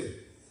committed.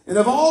 And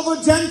of all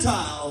the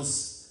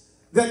Gentiles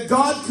that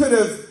God could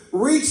have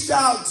reached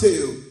out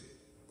to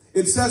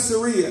in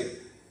Caesarea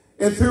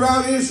and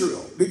throughout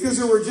Israel, because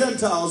there were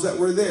Gentiles that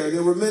were there.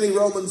 There were many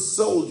Roman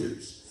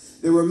soldiers.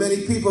 There were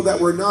many people that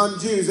were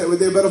non-Jews that were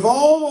there. But of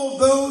all of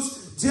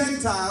those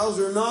Gentiles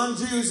or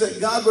non-Jews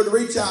that God would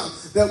reach out,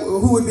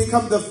 who would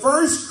become the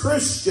first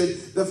Christian,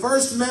 the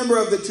first member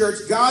of the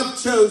church, God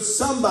chose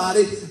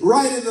somebody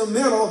right in the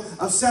middle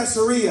of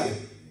Caesarea.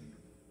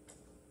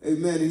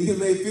 Amen. And you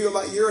may feel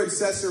like you're in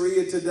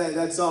Caesarea today.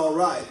 That's all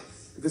right.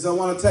 Because I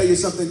want to tell you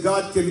something.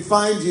 God can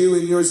find you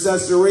in your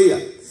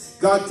Caesarea.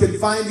 God can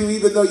find you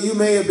even though you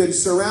may have been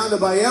surrounded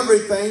by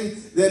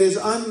everything that is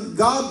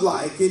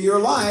ungodlike in your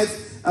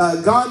life.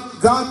 God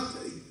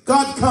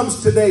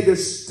comes today to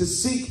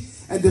seek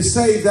and to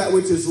save that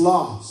which is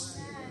lost.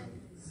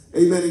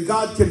 Amen. And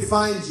God can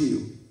find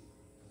you.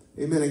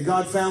 Amen. And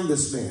God found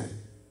this man.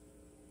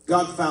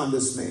 God found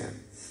this man.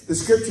 The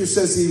scripture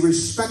says he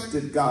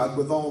respected God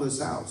with all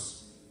his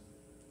house.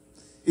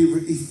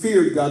 He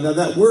feared God. Now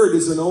that word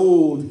is an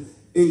old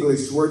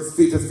English word,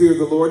 to fear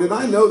the Lord. And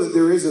I know that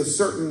there is a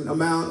certain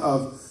amount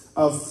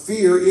of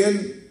fear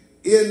in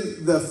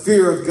the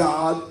fear of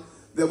God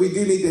that we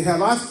do need to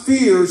have. I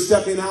fear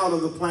stepping out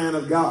of the plan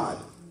of God.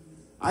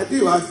 I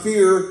do. I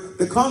fear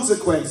the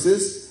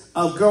consequences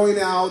of going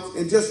out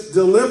and just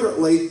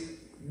deliberately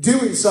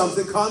doing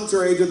something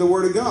contrary to the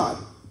Word of God.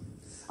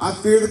 I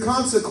fear the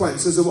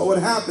consequences of what would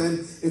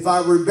happen if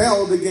I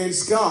rebelled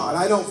against God.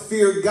 I don't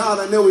fear God.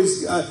 I know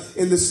he's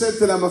in the sense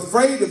that I'm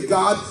afraid of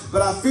God,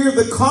 but I fear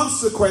the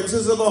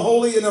consequences of a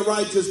holy and a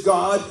righteous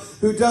God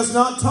who does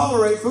not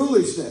tolerate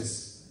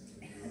foolishness.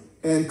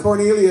 And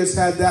Cornelius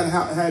had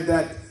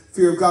that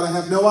fear of God. I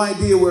have no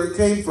idea where it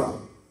came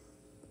from.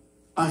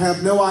 I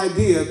have no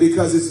idea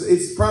because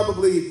it's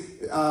probably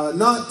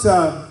not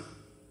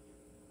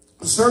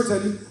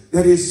certain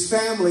that his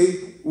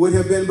family would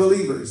have been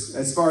believers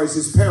as far as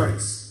his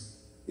parents.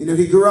 You know,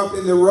 he grew up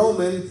in the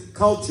Roman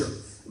culture.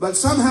 But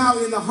somehow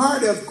in the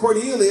heart of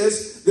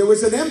Cornelius, there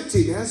was an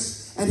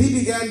emptiness, and he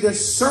began to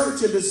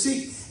search and to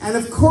seek. And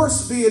of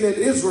course, being in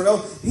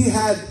Israel, he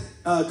had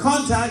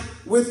contact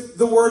with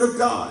the Word of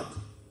God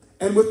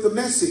and with the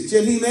message.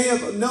 And he may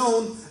have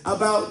known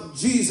about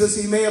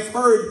Jesus. He may have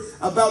heard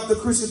about the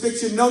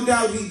crucifixion. No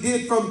doubt he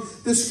did from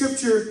the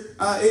scripture.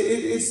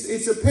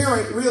 It's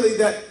apparent really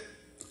that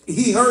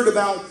he heard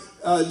about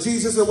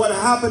Jesus and what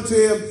happened to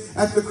him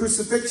at the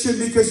crucifixion,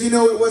 because, you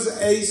know, it was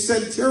a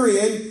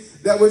centurion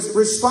that was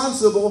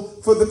responsible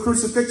for the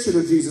crucifixion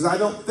of Jesus. I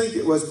don't think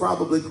it was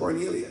probably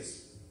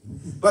Cornelius.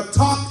 But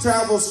talk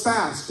travels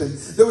fast, and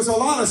there was a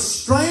lot of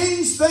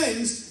strange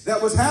things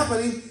that was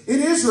happening in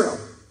Israel.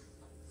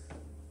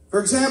 For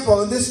example,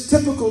 on this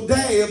typical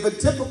day of a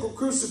typical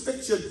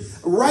crucifixion,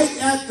 right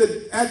at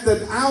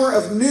the hour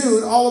of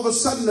noon, all of a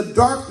sudden the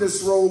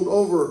darkness rolled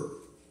over.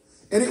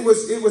 And it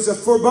was a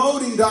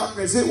foreboding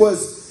darkness. It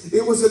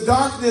was a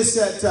darkness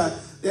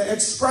that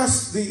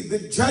expressed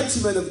the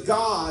judgment of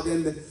God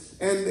and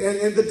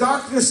the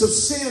darkness of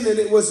sin. And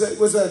it was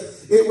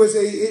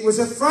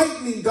a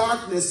frightening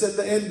darkness.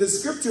 And the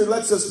scripture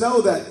lets us know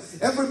that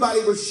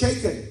everybody was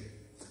shaken,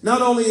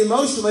 not only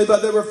emotionally,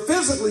 but they were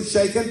physically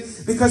shaken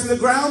because the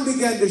ground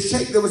began to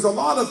shake. There was a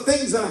lot of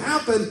things that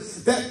happened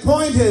that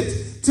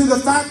pointed to the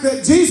fact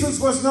that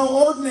Jesus was no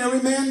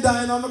ordinary man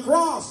dying on the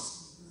cross.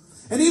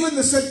 And even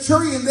the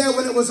centurion there,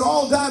 when it was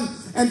all done,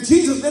 and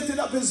Jesus lifted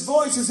up his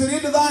voice and said,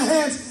 "Into thy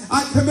hands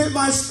I commit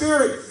my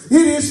spirit.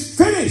 It is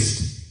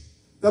finished."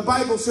 The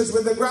Bible says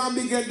when the ground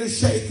began to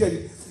shake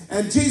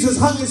and Jesus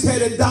hung his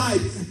head and died,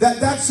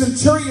 that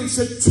centurion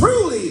said,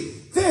 "Truly,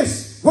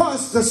 this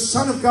was the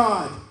Son of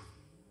God."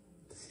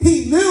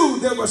 He knew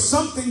there was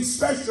something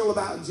special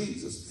about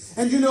Jesus.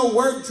 And you know,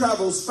 word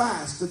travels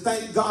fast. To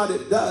thank God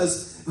it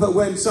does. But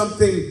when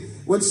something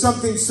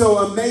so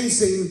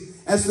amazing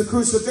as the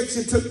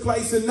crucifixion took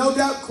place, and no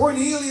doubt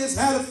Cornelius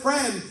had a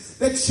friend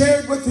that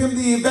shared with him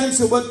the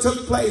events of what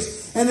took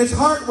place, and his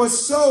heart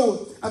was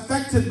so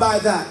affected by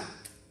that.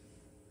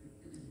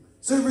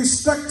 So he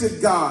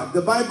respected God.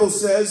 The Bible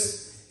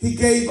says he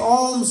gave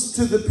alms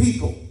to the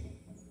people.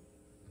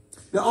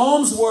 Now,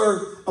 alms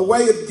were a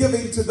way of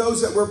giving to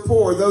those that were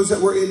poor, those that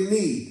were in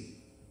need.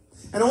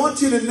 And I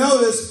want you to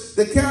notice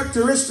the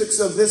characteristics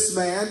of this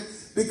man,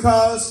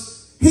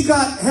 because he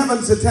got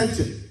heaven's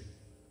attention.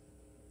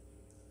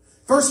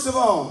 First of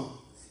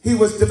all, he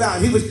was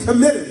devout. He was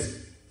committed.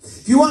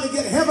 If you want to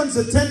get heaven's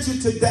attention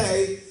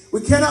today,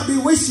 we cannot be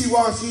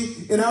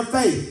wishy-washy in our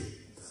faith.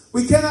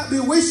 We cannot be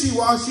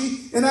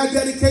wishy-washy in our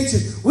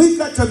dedication. We've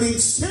got to be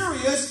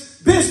serious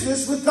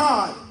business with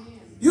God.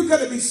 You've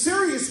got to be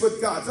serious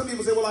with God. Some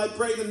people say, "Well, I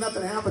prayed and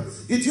nothing happened."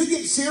 Did you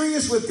get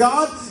serious with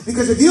God?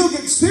 Because if you'll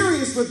get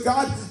serious with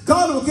God,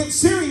 God will get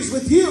serious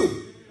with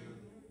you.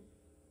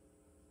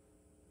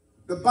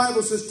 The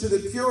Bible says, "To the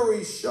pure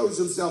he shows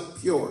himself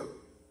pure."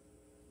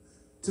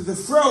 To the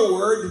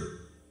froward,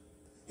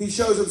 he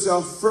shows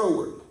himself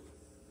froward.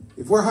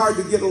 If we're hard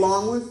to get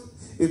along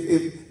with,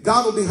 if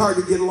God will be hard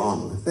to get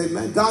along with.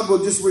 Amen. God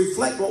will just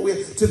reflect what we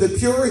have. To the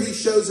pure, he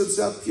shows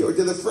himself pure.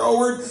 To the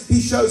froward,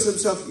 he shows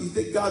himself. You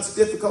think God's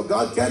difficult?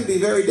 God can be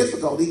very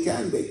difficult. He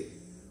can be.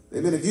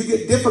 Amen. If you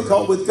get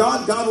difficult with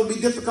God, God will be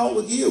difficult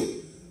with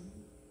you.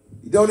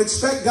 You don't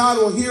expect God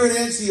will hear and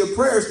answer your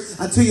prayers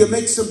until you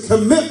make some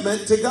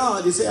commitment to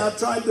God. You say, I've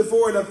tried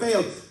before and I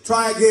failed.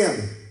 Try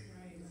again.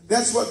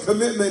 That's what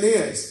commitment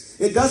is.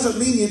 It doesn't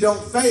mean you don't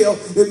fail.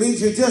 It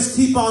means you just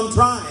keep on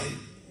trying.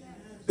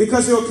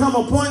 Because there will come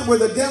a point where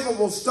the devil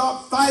will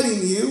stop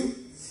fighting you.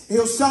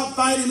 He'll stop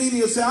fighting me and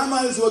he'll say, I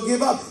might as well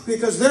give up,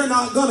 because they're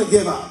not going to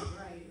give up.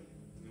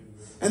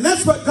 And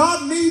that's what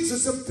God needs,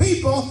 is some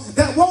people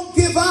that won't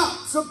give up.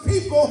 Some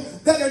people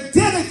that are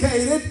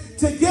dedicated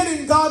to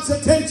getting God's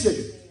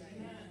attention.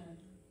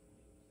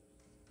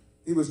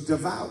 He was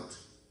devout.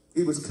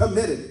 He was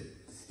committed.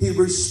 He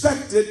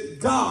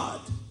respected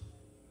God.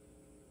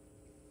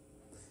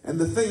 And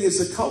the thing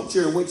is, the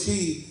culture in which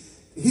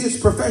his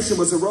profession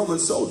was a Roman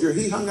soldier.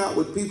 He hung out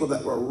with people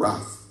that were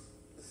rough,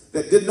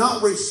 that did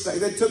not respect,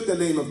 that took the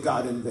name of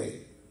God in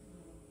vain.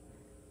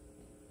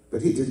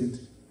 But he didn't.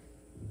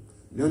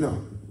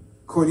 No.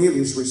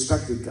 Cornelius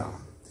respected God.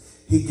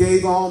 He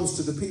gave alms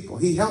to the people.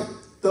 He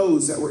helped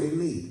those that were in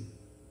need.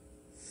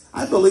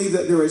 I believe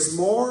that there is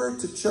more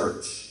to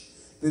church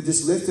than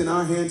just lifting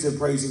our hands and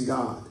praising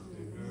God.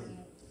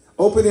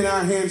 Opening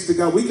our hands to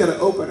God. We got to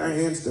open our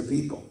hands to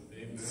people.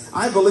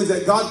 I believe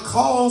that God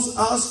calls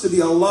us to be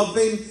a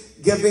loving,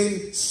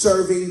 giving,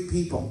 serving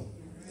people.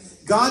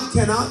 God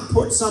cannot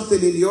put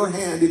something in your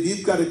hand if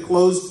you've got a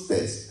closed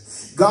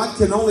fist. God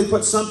can only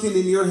put something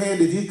in your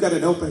hand if you've got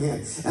an open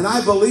hand. And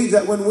I believe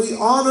that when we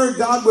honor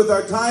God with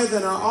our tithe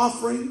and our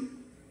offering,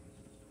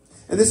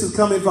 and this is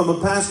coming from a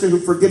pastor who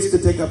forgets to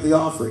take up the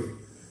offering.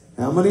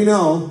 How many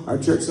know our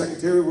church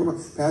secretary,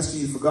 Pastor,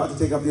 you forgot to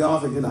take up the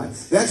offering tonight?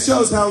 That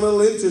shows how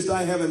little interest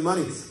I have in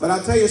money. But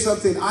I'll tell you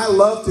something, I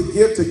love to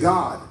give to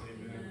God.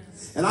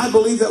 And I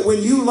believe that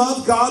when you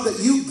love God, that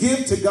you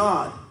give to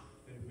God.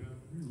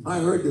 I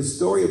heard this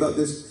story about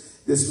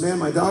this man.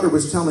 My daughter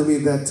was telling me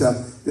that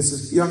this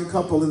is a young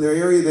couple in their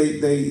area.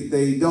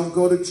 They don't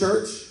go to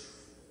church,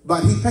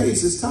 but he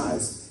pays his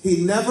tithes.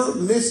 He never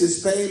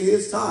misses paying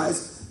his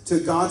tithes to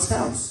God's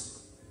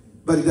house.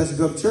 But he doesn't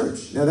go to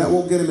church. Now that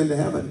won't get him into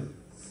heaven,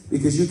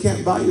 because you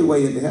can't buy your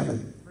way into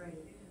heaven.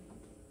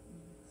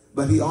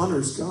 But he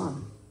honors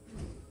God.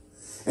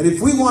 And if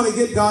we want to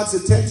get God's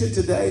attention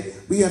today,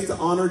 we have to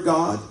honor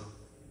God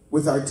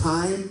with our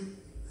time,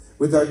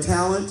 with our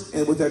talent,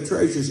 and with our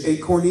treasures.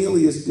 And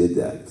Cornelius did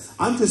that.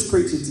 I'm just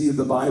preaching to you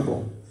the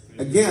Bible.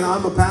 Again,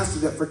 I'm a pastor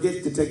that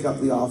forgets to take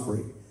up the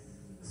offering.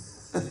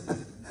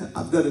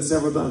 I've done it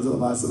several times in the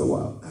last little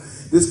while.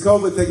 This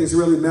COVID thing has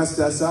really messed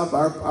us up,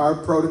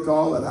 our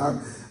protocol and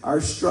our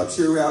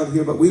structure around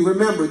here. But we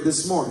remembered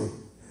this morning.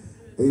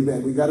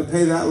 Amen. We got to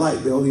pay that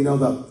light bill. You know,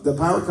 the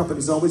power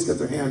companies always got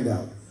their hand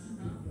out.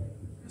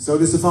 So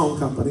does the phone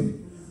company.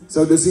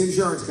 So does the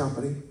insurance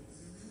company.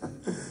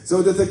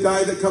 So does the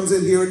guy that comes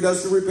in here and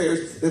does the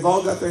repairs. They've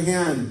all got their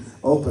hand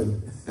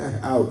open,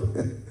 out.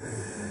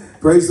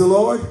 Praise the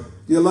Lord.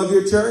 Do you love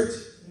your church?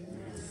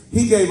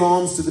 He gave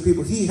alms to the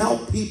people. He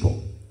helped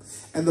people.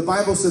 And the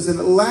Bible says, and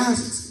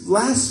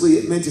lastly,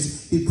 it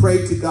mentions he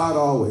prayed to God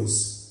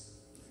always.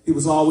 He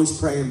was always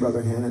praying,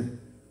 Brother Hannon.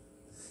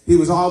 He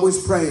was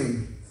always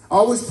praying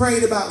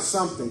about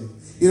something.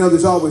 You know,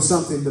 there's always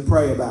something to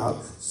pray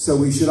about, so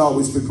we should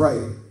always be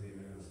praying.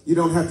 You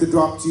don't have to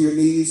drop to your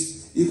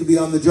knees. You could be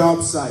on the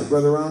job site,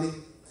 Brother Ronnie,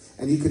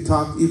 and you can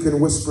talk, you can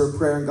whisper a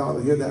prayer and God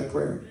will hear that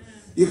prayer.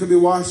 You could be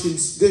washing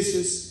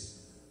dishes,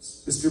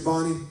 Mr.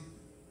 Bonnie.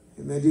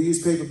 Amen. Do you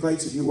use paper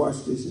plates if you wash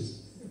dishes?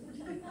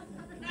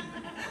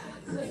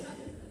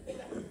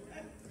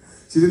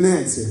 She didn't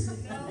answer.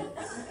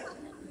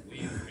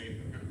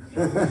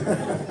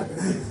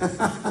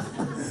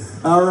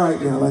 All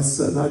right, now let's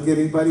not get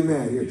anybody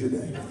mad here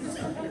today.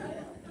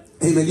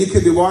 Amen. You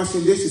could be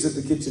washing dishes at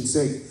the kitchen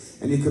sink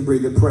and you can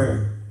breathe a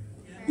prayer.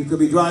 You could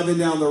be driving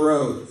down the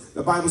road.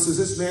 The Bible says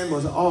this man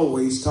was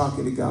always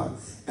talking to God.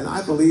 And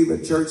I believe a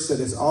church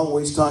that is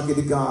always talking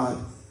to God,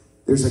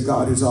 there's a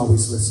God who's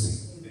always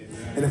listening.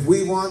 Amen. And if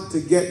we want to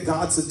get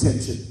God's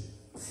attention,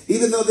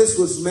 even though this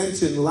was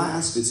mentioned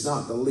last, it's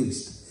not the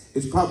least.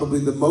 It's probably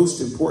the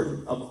most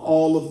important of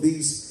all of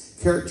these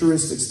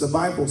characteristics. The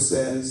Bible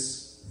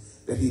says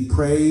that he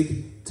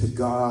prayed to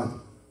God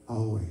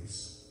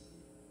always.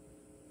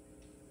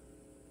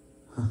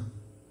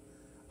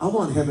 I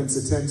want heaven's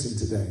attention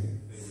today.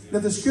 Now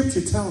the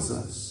scripture tells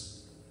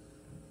us,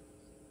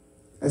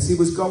 as he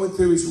was going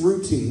through his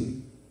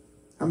routine,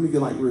 how many of you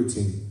like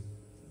routine?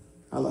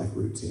 I like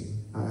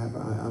routine.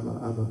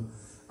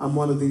 I'm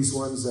one of these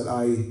ones that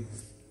I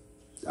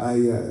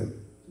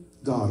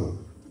dawdle.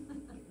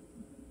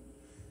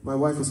 My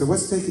wife will say,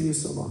 what's taking you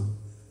so long?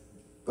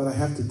 But I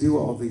have to do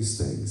all these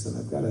things, and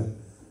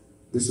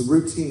there's a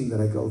routine that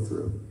I go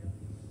through.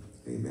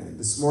 Amen.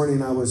 This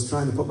morning I was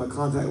trying to put my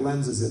contact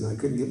lenses in. I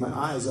couldn't get my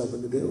eyes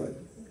open to do it.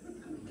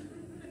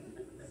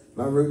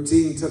 My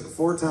routine took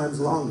 4 times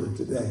longer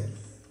today.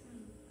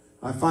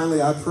 I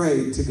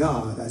prayed to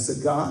God. I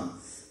said, God,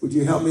 would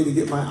you help me to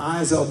get my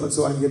eyes open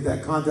so I can get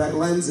that contact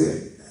lens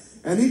in?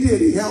 And he did.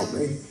 He helped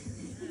me.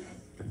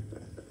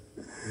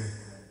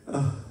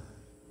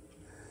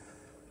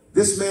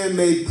 This man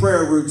made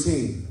prayer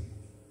routine.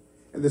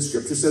 And the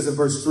scripture says in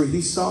verse 3,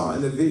 he saw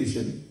in a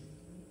vision,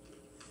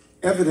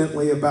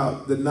 evidently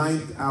about the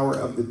 9th hour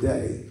of the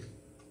day,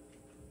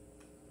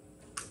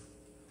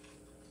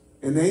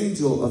 an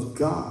angel of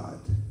God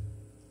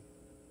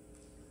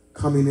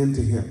coming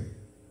into him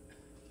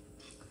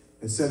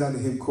and said unto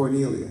him,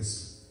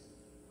 Cornelius.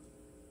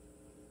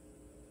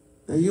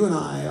 Now you and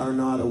I are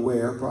not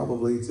aware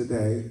probably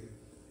today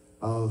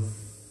of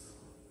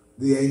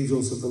the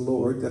angels of the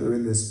Lord that are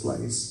in this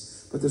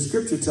place. But the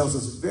scripture tells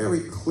us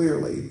very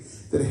clearly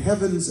that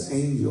heaven's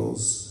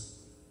angels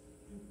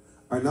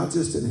are not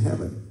just in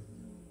heaven,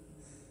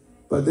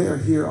 but they are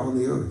here on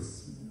the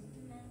earth.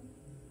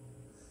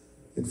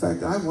 In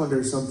fact, I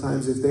wonder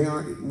sometimes if they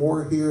aren't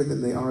more here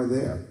than they are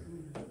there.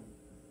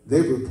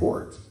 They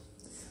report.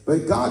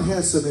 But God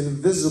has some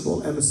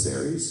invisible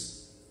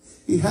emissaries.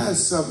 He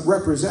has some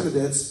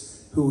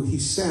representatives who he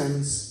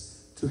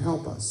sends to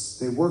help us.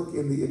 They work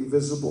in the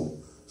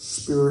invisible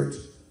spirit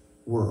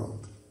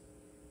world.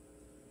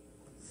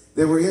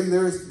 They were in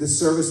this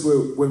service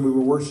when we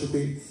were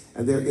worshiping,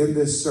 and they're in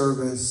this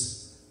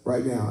service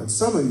right now. And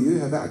some of you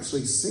have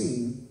actually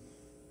seen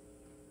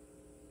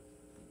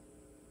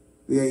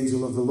the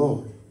angel of the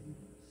Lord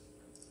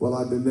while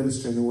I've been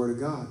ministering the word of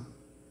God.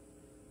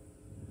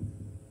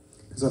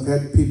 Because I've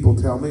had people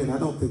tell me, and I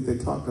don't think they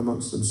talk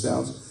amongst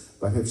themselves,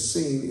 but have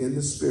seen in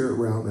the spirit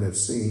realm and have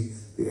seen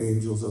the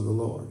angels of the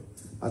Lord.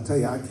 I'll tell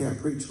you, I can't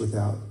preach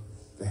without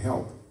the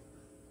help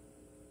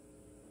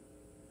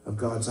of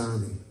God's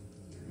army.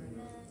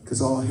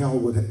 Because all hell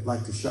would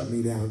like to shut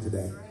me down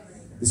today.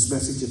 This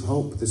message of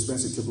hope, this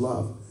message of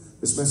love,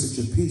 this message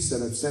of peace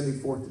that I'm sending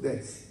forth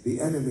today. The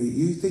enemy,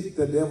 you think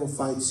the devil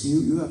fights you?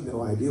 You have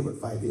no idea what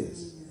fight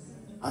is.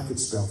 I could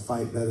spell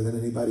fight better than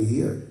anybody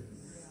here.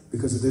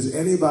 Because if there's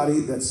anybody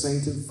that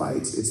Satan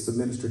fights, it's the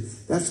ministry.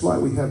 That's why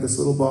we have this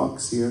little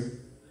box here,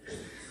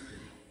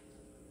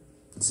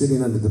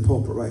 sitting under the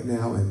pulpit right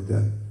now,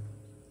 and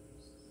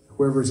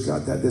whoever's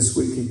got that this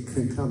week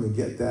can come and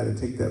get that and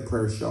take that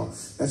prayer shawl.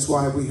 That's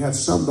why we have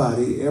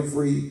somebody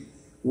every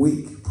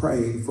week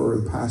praying for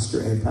the pastor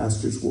and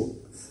pastor's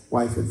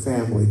wife and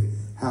family,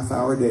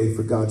 half-hour a day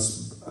for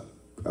God's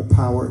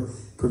power,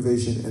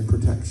 provision, and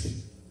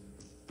protection.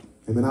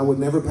 I mean, I would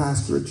never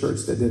pastor a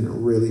church that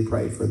didn't really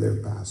pray for their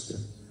pastor.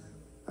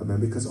 Amen.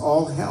 Because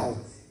all hell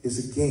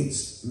is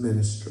against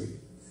ministry.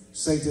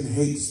 Satan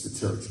hates the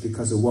church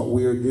because of what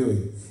we are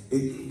doing.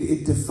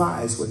 It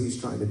defies what he's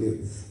trying to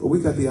do. But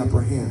we've got the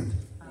upper hand.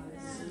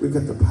 We've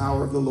got the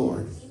power of the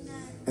Lord.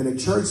 And a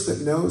church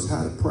that knows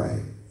how to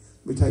pray.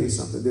 Let me tell you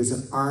something. There's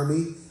an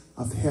army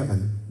of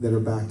heaven that are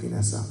backing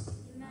us up.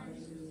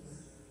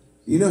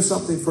 You know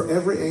something? For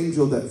every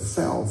angel that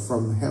fell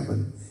from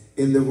heaven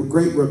in the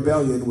great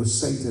rebellion was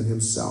Satan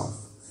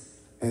himself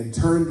and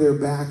turned their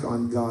back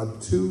on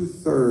God,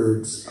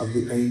 2/3 of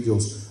the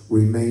angels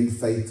remained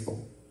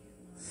faithful.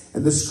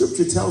 And the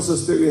scripture tells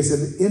us there is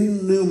an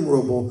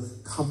innumerable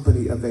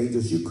company of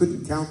angels. You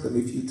couldn't count them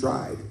if you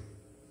tried.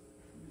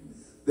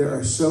 There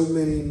are so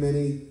many,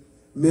 many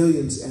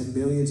millions and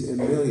millions and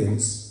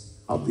millions,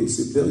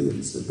 obviously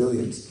billions and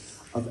billions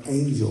of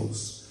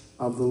angels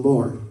of the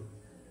Lord.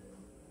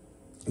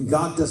 And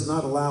God does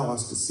not allow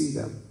us to see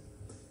them,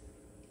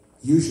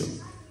 usually.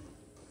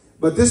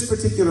 But this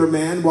particular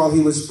man, while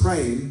he was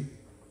praying,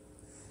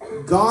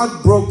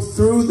 God broke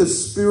through the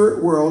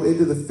spirit world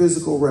into the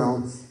physical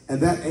realm,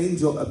 and that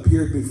angel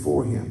appeared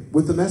before him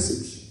with a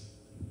message,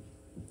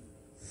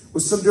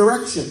 with some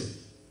direction.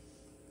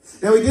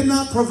 Now, he did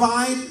not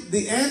provide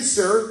the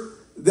answer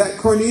that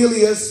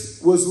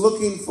Cornelius was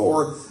looking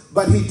for,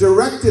 but he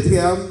directed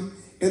him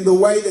in the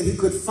way that he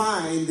could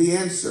find the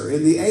answer.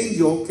 And the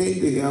angel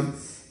came to him,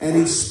 and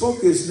he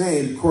spoke his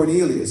name,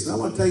 Cornelius. And I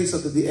want to tell you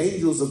something. The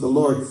angels of the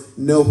Lord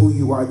know who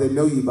you are. They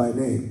know you by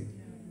name.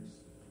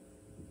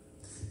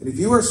 And if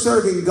you are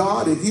serving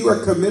God, if you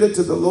are committed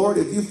to the Lord,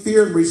 if you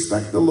fear and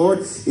respect the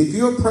Lord, if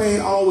you're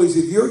praying always,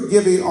 if you're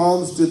giving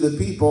alms to the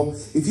people,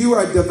 if you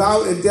are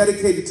devout and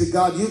dedicated to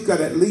God, you've got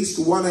at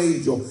least one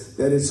angel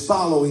that is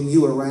following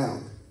you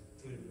around.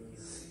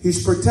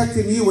 He's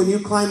protecting you when you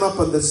climb up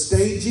on the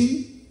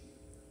staging.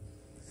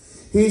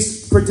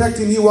 He's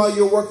protecting you while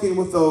you're working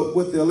with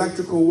the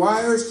electrical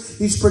wires.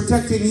 He's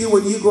protecting you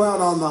when you go out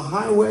on the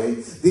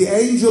highway. The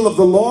angel of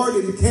the Lord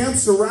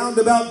encamps around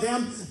about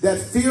them that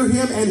fear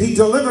him, and he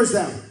delivers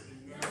them.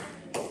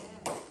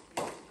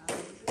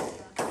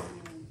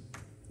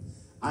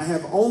 I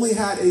have only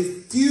had a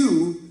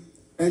few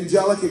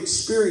angelic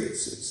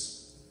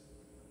experiences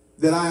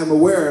that I am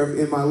aware of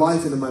in my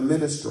life and in my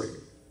ministry.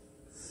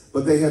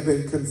 But they have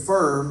been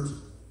confirmed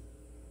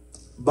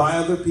by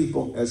other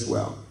people as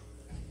well.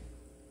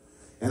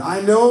 And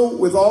I know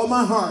with all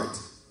my heart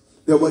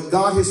that what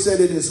God has said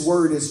in his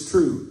word is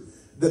true.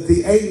 that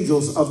the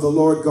angels of the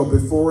Lord go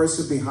before us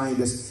and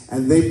behind us,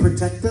 and they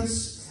protect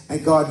us,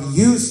 and God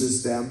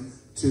uses them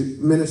to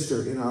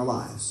minister in our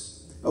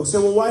lives. Oh,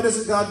 so well, why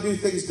doesn't God do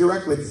things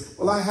directly?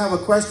 Well, I have a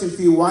question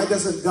for you. Why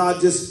doesn't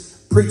God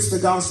just preach the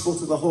gospel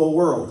to the whole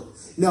world?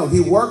 No, he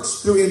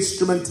works through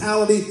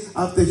instrumentality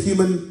of the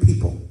human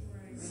people.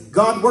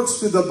 God works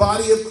through the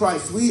body of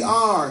Christ. We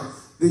are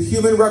the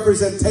human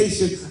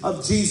representation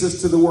of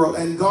Jesus to the world.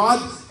 And God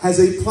has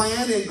a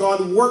plan, and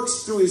God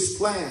works through his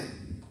plan.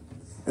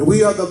 And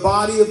we are the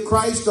body of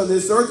Christ on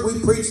this earth. We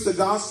preach the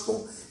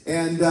gospel.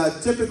 And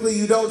typically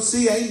you don't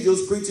see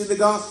angels preaching the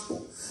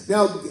gospel.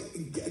 Now,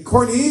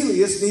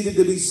 Cornelius needed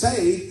to be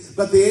saved,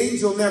 but the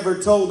angel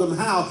never told him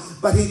how.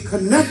 But he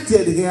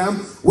connected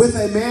him with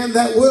a man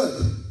that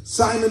would,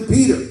 Simon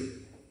Peter.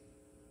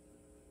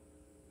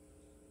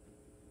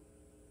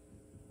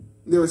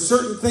 There are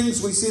certain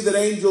things we see that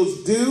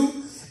angels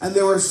do, and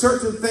there are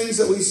certain things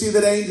that we see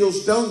that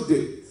angels don't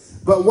do.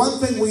 But one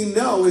thing we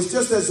know is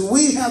just as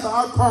we have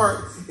our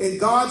part in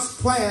God's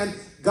plan,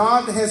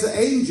 God has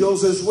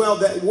angels as well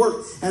that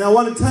work. And I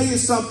want to tell you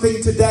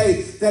something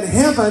today, that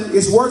heaven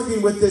is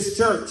working with this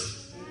church.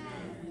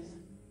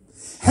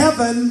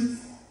 Heaven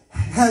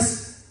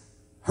has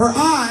her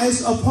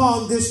eyes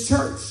upon this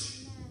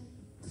church.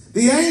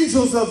 The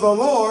angels of the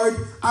Lord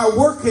are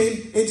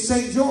working in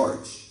St.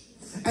 George.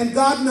 And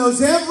God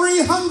knows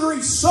every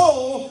hungry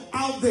soul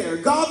out there.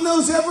 God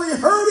knows every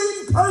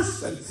hurting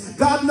person.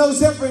 God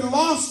knows every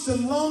lost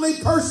and lonely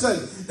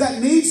person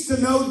that needs to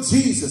know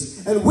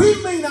Jesus. And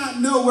we may not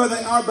know where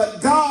they are,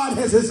 but God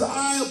has his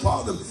eye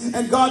upon them.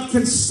 And God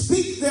can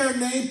speak their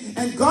name,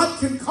 and God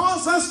can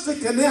cause us to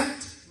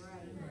connect.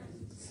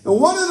 And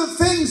one of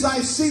the things I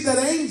see that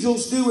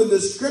angels do in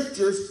the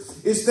scriptures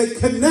is they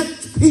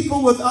connect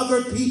people with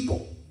other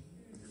people.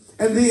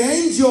 And the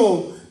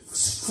angel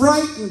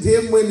frightened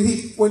him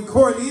when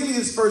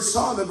Cornelius first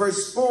saw him in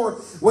verse 4.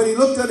 When he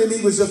looked at him,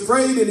 he was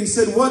afraid, and he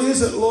said, "What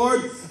is it,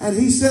 Lord?" And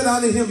he said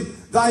unto him,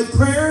 "Thy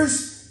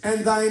prayers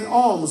and thine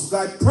alms,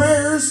 thy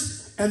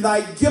prayers and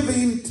thy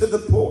giving to the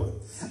poor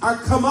are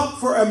come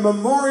up for a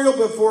memorial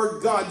before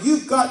God."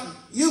 You've got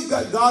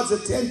God's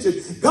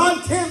attention.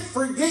 God can't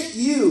forget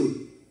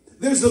you.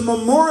 There's a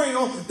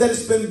memorial that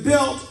has been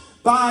built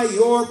by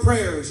your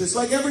prayers. It's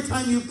like every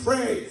time you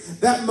pray,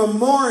 that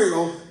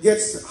memorial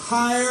gets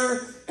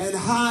higher and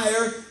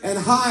higher and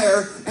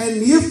higher,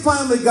 and you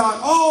finally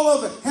got all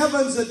of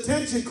heaven's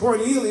attention,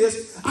 Cornelius.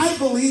 I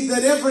believe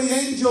that every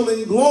angel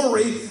in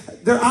glory,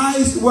 their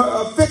eyes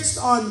were fixed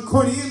on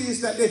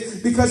Cornelius that day,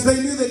 because they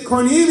knew that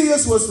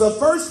Cornelius was the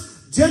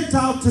first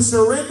Gentile to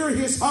surrender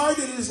his heart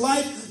and his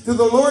life to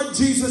the Lord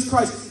Jesus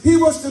Christ. He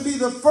was to be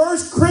the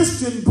first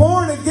Christian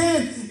born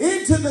again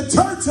into the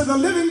church of the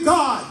living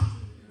God.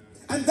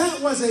 And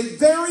that was a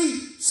very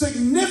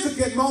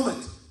significant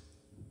moment.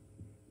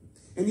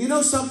 And you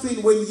know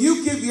something? When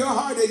you give your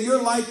heart and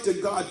your life to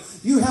God,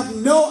 you have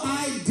no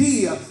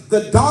idea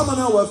the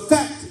domino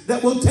effect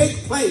that will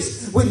take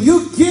place. When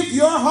you give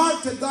your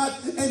heart to God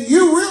and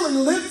you really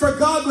live for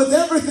God with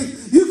everything,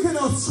 you can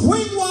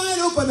swing wide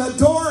open a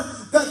door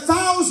that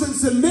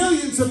thousands and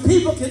millions of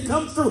people can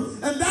come through.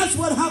 And that's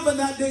what happened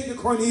that day to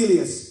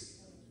Cornelius.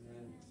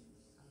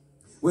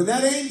 When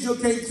that angel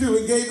came through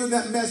and gave him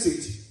that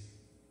message,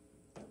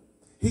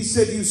 he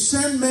said, "You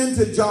send men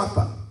to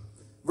Joppa,"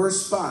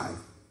 verse 5,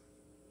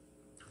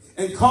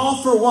 "and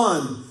call for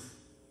one,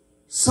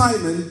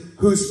 Simon,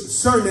 whose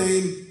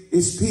surname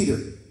is Peter."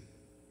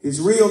 His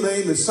real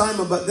name is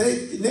Simon, but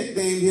they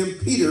nicknamed him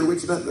Peter,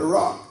 which meant the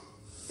rock.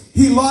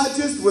 "He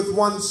lodges with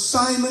one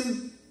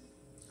Simon,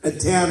 a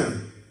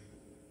tanner,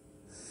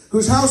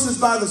 whose house is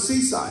by the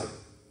seaside.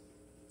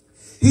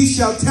 He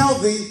shall tell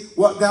thee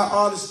what thou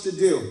oughtest to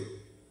do."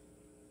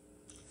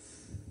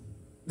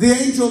 The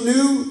angel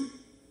knew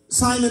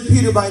Simon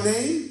Peter by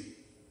name.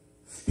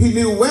 He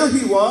knew where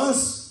he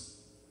was.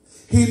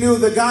 He knew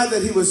the guy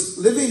that he was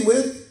living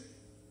with.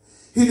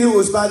 He knew it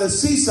was by the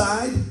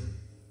seaside.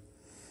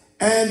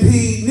 And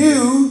he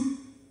knew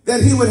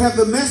that he would have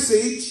the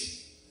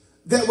message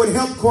that would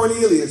help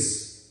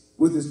Cornelius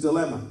with his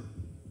dilemma.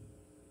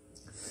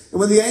 And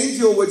when the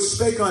angel which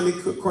spake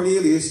unto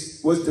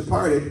Cornelius was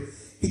departed,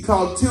 he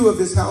called 2 of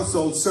his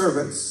household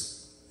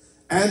servants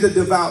and a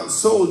devout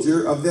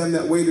soldier of them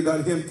that waited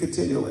on him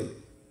continually.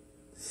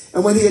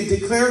 And when he had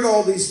declared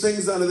all these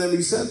things unto them,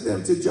 he sent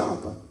them to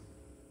Joppa.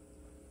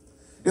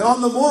 Now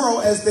on the morrow,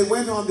 as they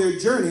went on their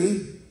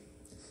journey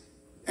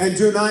and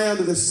drew nigh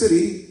unto the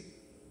city,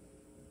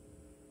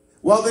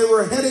 while they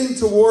were heading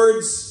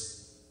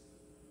towards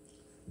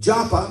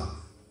Joppa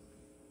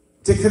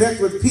to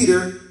connect with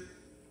Peter,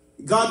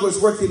 God was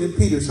working in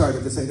Peter's heart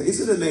at the same time.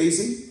 Isn't it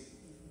amazing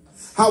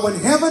how when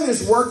heaven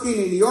is working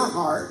in your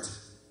heart,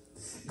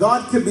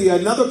 God could be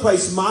another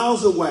place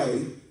miles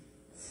away,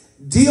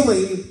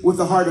 dealing with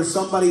the heart of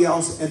somebody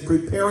else and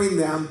preparing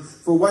them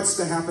for what's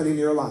to happen in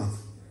your life.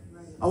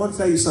 I want to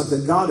tell you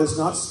something. God is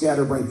not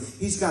scatterbrained.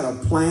 He's got a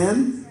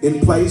plan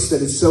in place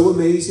that is so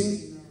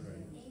amazing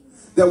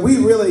that we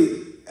really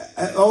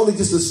only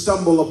just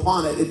stumble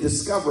upon it and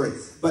discover it.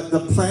 But the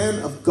plan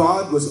of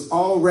God was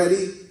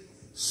already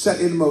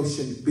set in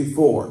motion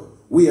before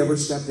we ever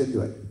stepped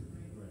into it.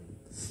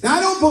 Now,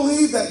 I don't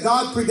believe that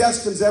God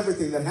predestines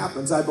everything that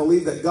happens. I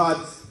believe that God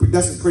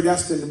doesn't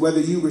predestine whether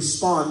you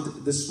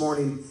respond this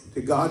morning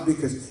to God,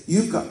 because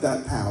you've got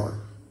that power.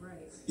 Right.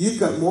 You've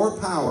got more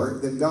power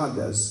than God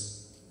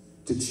does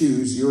to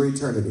choose your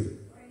eternity.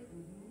 Right.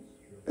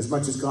 As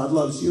much as God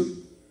loves you,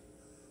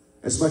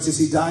 as much as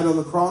he died on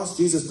the cross,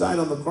 Jesus died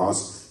on the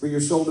cross for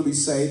your soul to be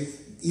saved,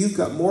 you've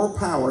got more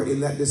power in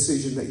that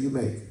decision that you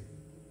make.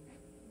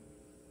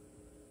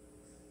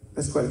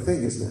 That's quite a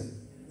thing, isn't it?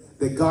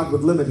 That God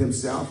would limit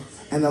himself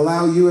and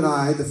allow you and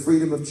I the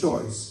freedom of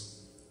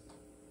choice.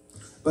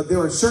 But there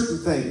are certain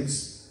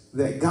things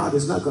that God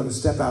is not going to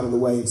step out of the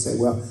way and say,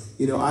 well,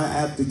 you know, I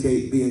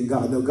abdicate being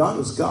God. No, God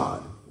is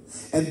God.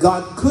 And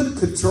God could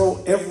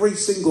control every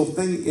single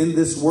thing in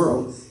this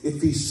world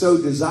if he so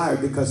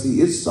desired, because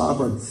he is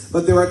sovereign.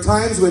 But there are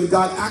times when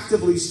God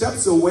actively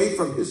steps away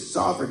from his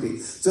sovereignty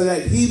so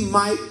that he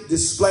might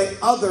display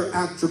other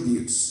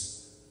attributes.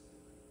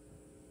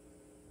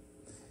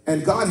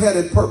 And God had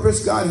a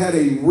purpose, God had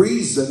a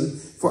reason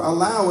for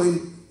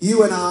allowing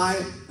you and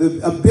I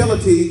the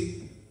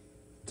ability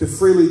to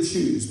freely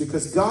choose.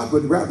 Because God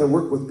would rather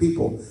work with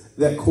people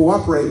that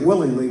cooperate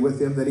willingly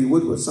with him than he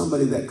would with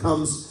somebody that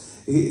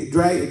comes,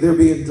 they're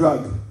being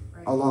drugged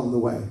along the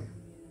way.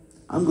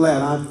 I'm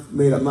glad I've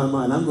made up my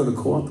mind. I'm going to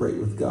cooperate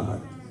with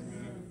God.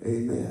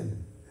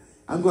 Amen.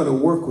 I'm going to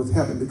work with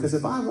heaven, because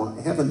if I want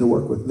heaven to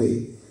work with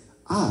me,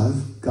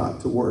 I've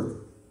got to work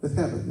with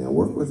heaven. Now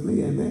work with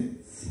me, amen.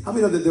 How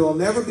many know that there will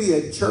never be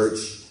a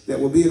church that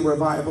will be in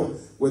revival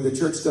where the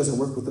church doesn't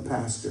work with the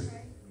pastor?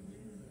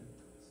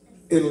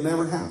 It'll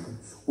never happen.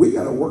 We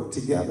got to work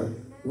together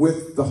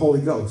with the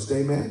Holy Ghost.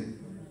 Amen.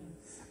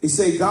 You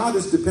say God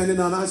is dependent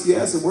on us.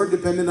 Yes, and we're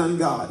dependent on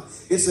God.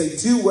 It's a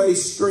two-way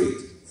street.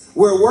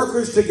 We're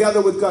workers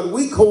together with God.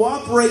 We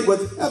cooperate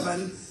with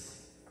heaven,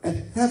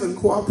 and heaven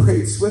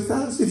cooperates with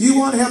us. If you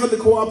want heaven to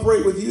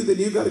cooperate with you, then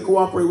you've got to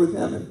cooperate with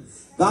heaven.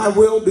 Thy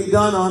will be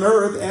done on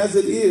earth as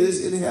it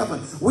is in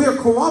heaven. We are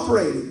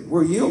cooperating.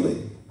 We're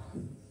yielding.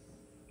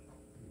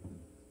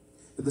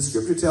 But the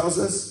scripture tells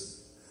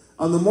us,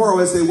 on the morrow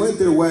as they went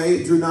their way,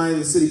 it drew nigh to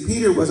the city.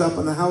 Peter was up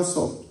on the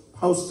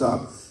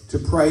housetop to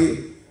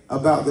pray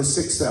about the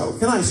 6th hour.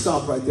 Can I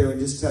stop right there and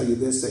just tell you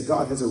this, that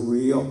God has a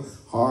real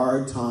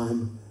hard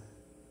time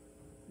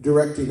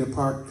directing a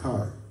parked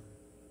car.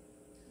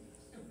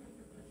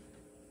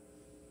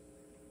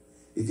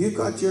 If you've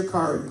got your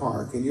car in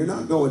park and you're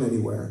not going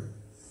anywhere,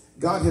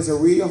 God has a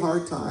real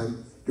hard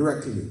time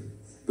directing you.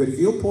 But if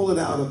you'll pull it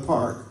out of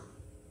park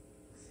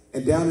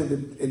and down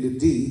into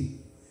D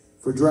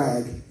for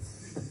drag.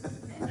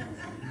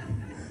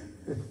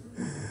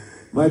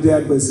 My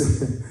dad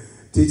was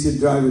teaching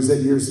drivers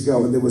years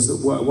ago, and there was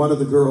one of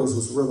the girls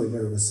was really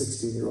nervous,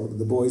 16-year-old, and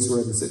the boys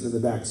were sitting in the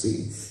back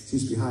seat.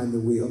 She's behind the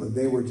wheel, and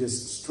they were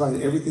just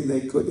trying everything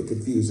they could to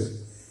confuse her.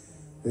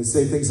 They'd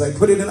say things like,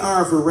 put it in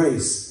R for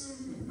race.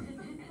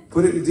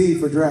 Put it in D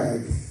for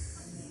drag.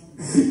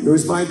 It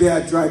was my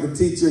dad trying to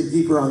teach her and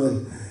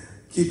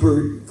keep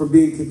her from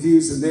being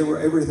confused, and they were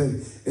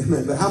everything.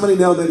 Amen. But how many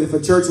know that if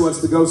a church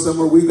wants to go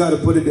somewhere, we've got to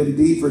put it in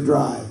D for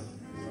drive?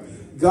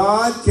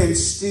 God can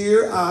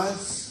steer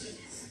us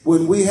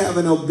when we have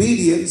an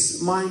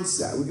obedience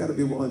mindset. We've got to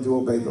be willing to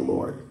obey the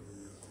Lord.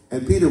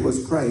 And Peter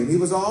was praying. He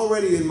was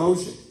already in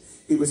motion.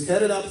 He was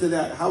headed up to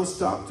that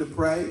housetop to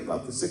pray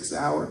about the 6th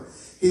hour.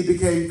 He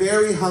became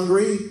very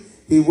hungry.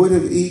 He would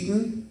have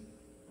eaten.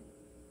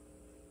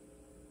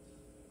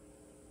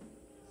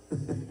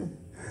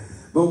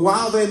 But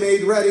while they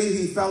made ready,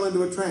 he fell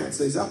into a trance.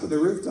 So he's up at the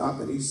rooftop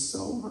and he's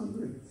so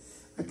hungry.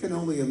 I can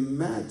only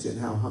imagine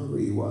how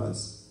hungry he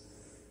was.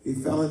 He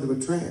fell into a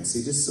trance.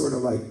 He just sort of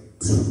like,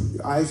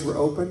 the eyes were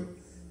open,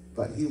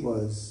 but he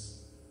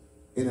was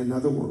in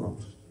another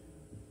world.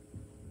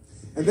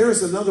 And there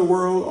is another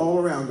world all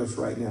around us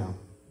right now.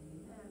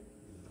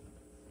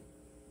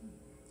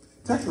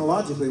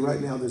 Technologically, right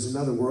now, there's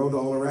another world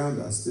all around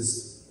us.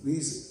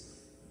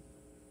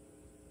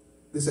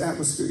 This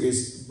atmosphere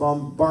is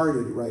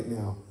bombarded right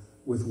now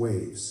with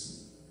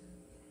waves.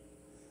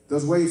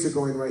 Those waves are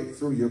going right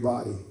through your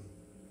body.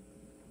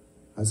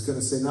 I was going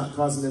to say not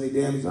causing any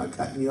damage, not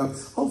cutting you up.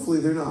 Hopefully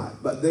they're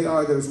not. But they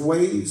are. There's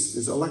waves.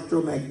 There's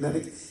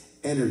electromagnetic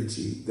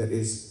energy that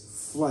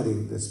is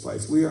flooding this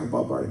place. We are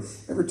bombarded.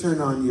 Ever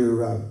turn on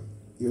your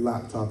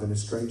laptop in a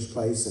strange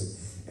place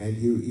and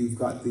you've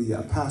got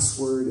the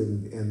password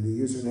and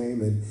the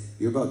username, and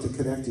you're about to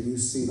connect, and you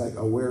see like,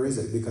 oh, where is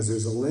it? Because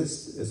there's a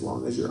list as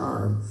long as your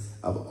arm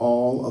of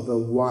all of the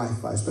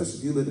Wi-Fi, especially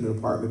if you live in an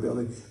apartment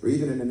building or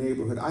even in a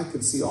neighborhood. I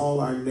can see all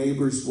our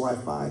neighbors'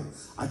 Wi-Fi.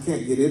 I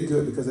can't get into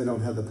it because I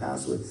don't have the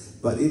password,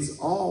 but it's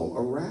all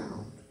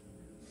around.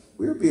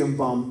 We're being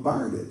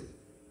bombarded,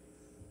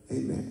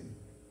 amen,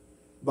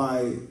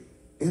 by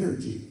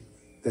energy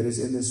that is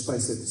in this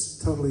place that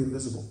is totally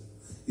invisible.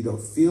 You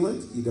don't feel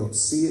it, you don't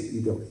see it,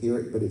 you don't hear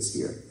it, but it's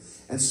here.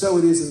 And so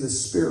it is in the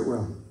spirit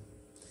realm.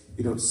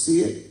 You don't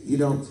see it, you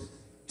don't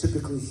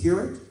typically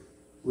hear it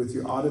with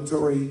your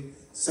auditory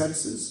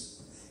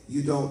senses.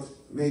 You don't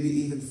maybe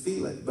even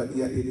feel it, but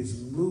yet it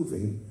is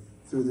moving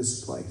through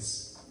this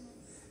place.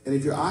 And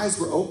if your eyes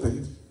were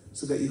opened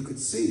so that you could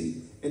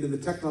see into the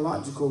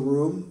technological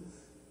room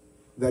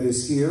that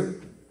is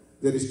here,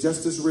 that is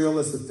just as real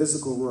as the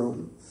physical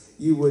room,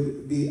 you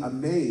would be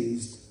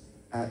amazed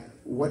at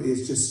what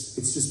is just,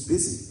 it's just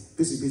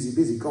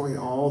busy, going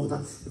all the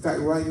time. In fact,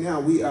 right now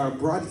we are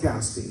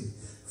broadcasting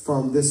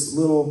from this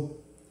little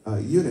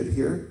unit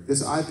here.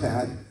 This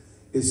iPad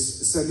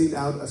is sending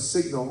out a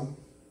signal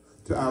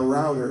to our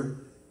router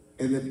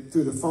and then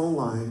through the phone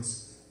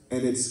lines,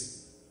 and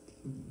it's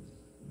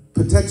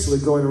potentially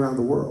going around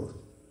the world.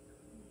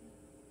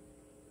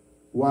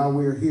 While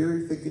we're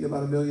here thinking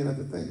about a million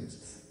other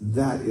things,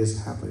 that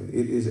is happening.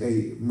 It is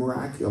a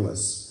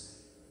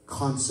miraculous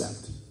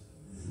concept.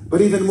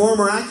 But even more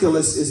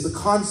miraculous is the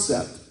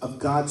concept of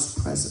God's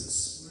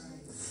presence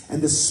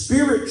and the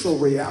spiritual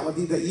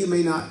reality that you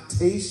may not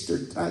taste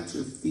or touch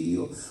or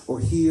feel or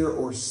hear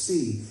or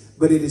see,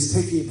 but it is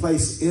taking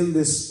place in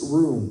this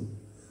room,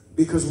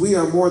 because we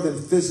are more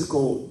than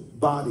physical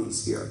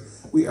bodies here.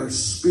 We are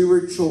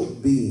spiritual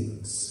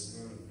beings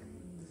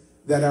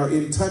that are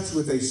in touch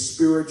with a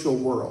spiritual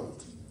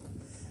world.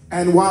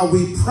 And while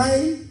we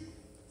pray,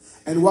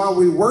 and while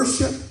we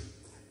worship,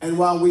 and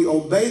while we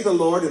obey the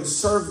Lord and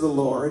serve the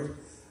Lord,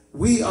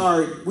 we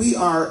are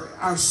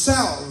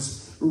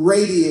ourselves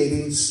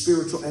radiating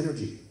spiritual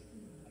energy.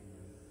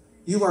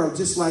 You are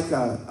just like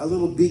a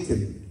little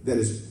beacon that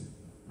is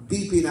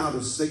beeping out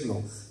a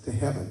signal to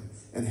heaven.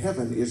 And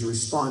heaven is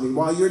responding.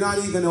 While you're not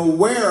even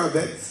aware of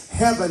it,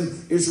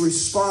 heaven is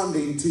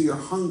responding to your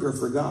hunger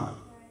for God.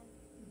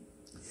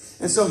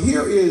 And so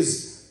here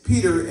is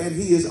Peter, and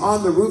he is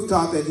on the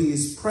rooftop, and he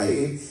is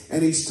praying,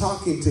 and he's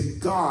talking to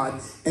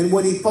God. And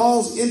when he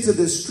falls into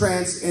this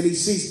trance, and he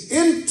sees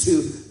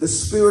into the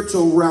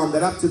spiritual realm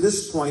that up to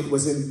this point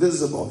was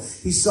invisible,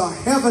 he saw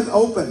heaven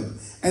open,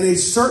 and a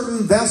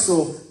certain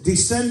vessel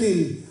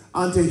descending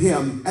onto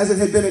him, as it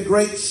had been a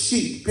great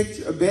sheet,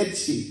 picture a bed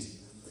sheet.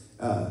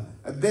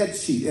 A bed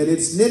sheet, and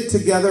it's knit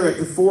together at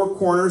the four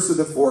corners. So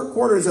the four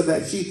corners of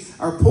that sheet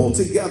are pulled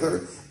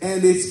together,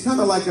 and it's kind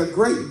of like a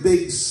great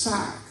big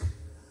sack.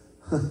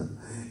 And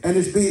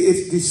it's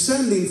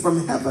descending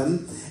from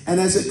heaven, and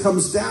as it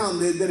comes down,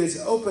 then it's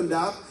opened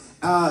up,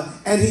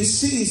 and he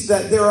sees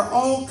that there are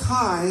all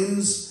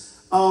kinds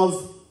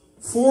of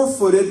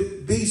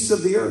four-footed beasts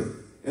of the earth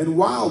and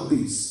wild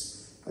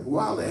beasts, like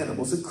wild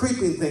animals and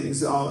creeping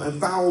things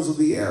and fowls of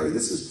the air.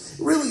 This is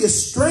really a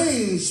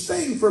strange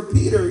thing for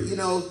Peter. You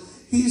know,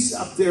 he's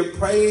up there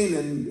praying,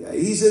 and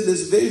he's in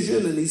this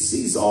vision, and he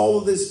sees all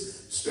of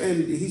this,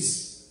 and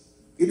he's,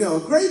 you know, a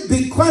great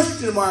big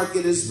question mark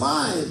in his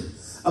mind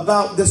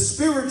about the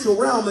spiritual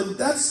realm. And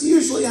that's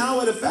usually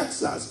how it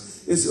affects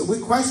us, is we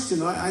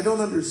question, I don't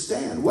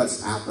understand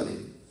what's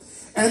happening.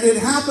 And it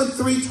happened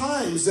 3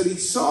 times that he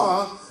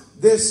saw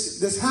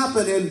this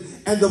happen,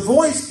 and the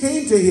voice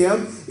came to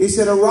him. He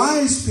said,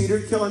 "Arise, Peter,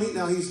 kill and eat."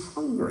 Now he's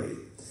hungry.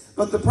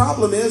 But the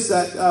problem is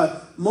that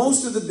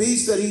most of the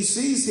beasts that he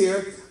sees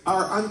here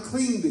are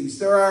unclean beasts.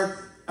 There are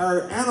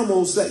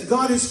animals that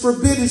God has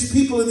forbid his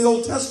people in the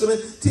Old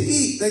Testament to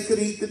eat. They could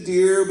eat the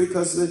deer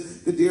because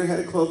the deer had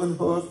a cloven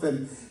hoof,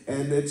 and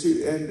the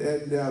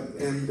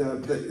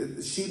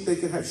sheep, they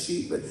could have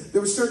sheep. But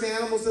there were certain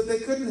animals that they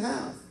couldn't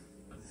have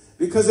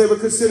because they were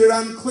considered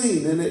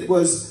unclean. And it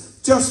was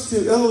just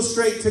to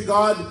illustrate to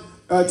God,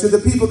 to the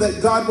people,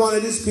 that God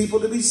wanted his people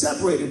to be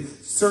separated.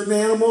 Certain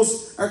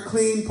animals are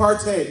clean,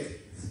 partake.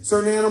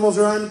 Certain animals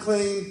are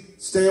unclean,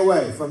 stay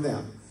away from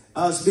them.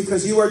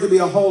 Because you are to be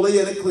a holy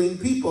and a clean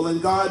people,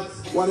 and God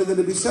wanted them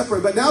to be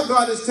separate. But now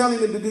God is telling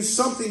him to do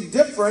something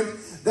different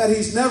that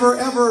he's never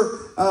ever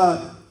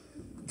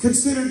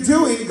considered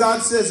doing.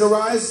 God says,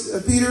 "Arise,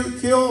 Peter,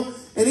 kill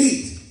and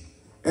eat."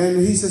 And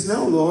he says,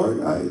 "No,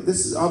 Lord,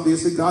 this is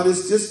obviously, God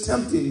is just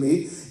tempting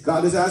me.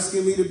 God is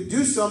asking me to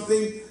do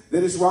something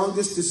that is wrong,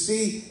 just to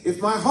see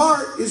if my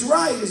heart is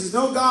right." He says,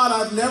 "No, God,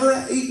 I've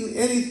never eaten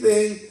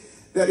anything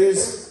that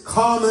is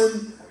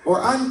common or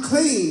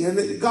unclean."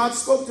 And God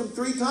spoke to him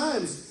 3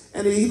 times.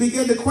 And he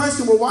began to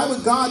question, well, why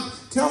would God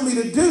tell me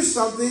to do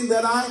something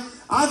that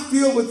I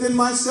feel within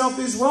myself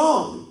is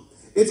wrong?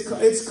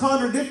 It's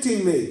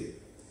contradicting me.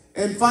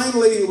 And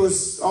finally, it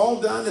was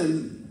all done,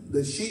 and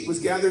the sheet was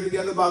gathered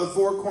together by the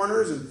 4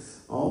 corners, and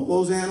all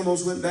those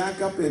animals went back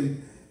up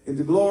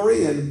into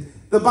glory. And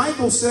the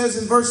Bible says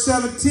in verse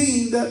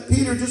 17 that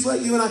Peter, just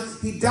like you and I,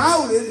 he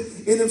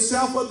doubted in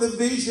himself what the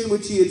vision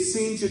which he had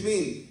seen should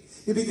mean.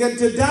 He began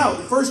to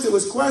doubt. First it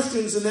was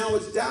questions, and now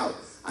it's doubt.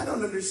 I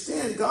don't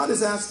understand. God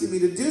is asking me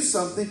to do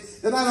something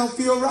that I don't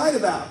feel right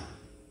about.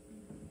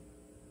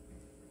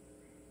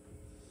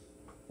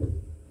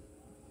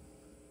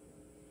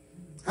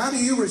 How do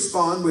you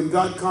respond when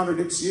God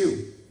contradicts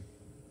you?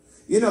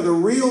 You know, the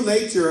real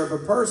nature of a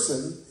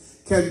person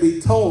can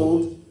be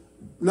told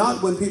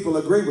not when people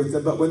agree with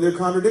them, but when they're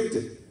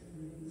contradicted.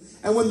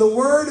 And when the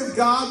Word of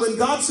God, when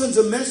God sends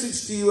a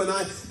message to you and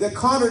I that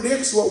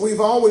contradicts what we've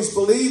always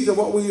believed and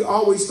what we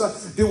always thought,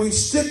 do we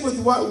stick with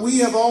what we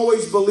have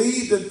always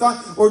believed and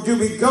thought, or do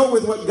we go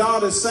with what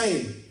God is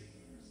saying?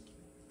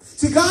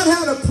 See, God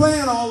had a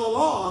plan all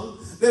along.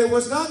 That it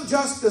was not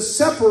just a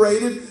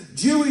separated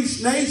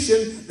Jewish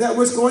nation that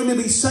was going to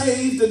be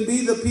saved and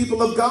be the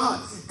people of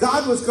God.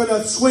 God was going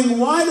to swing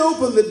wide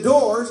open the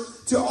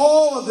doors to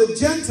all of the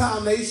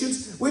Gentile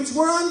nations which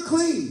were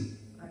unclean.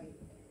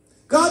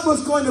 God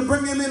was going to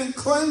bring them in and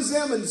cleanse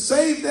them and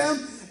save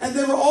them. And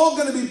they were all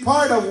going to be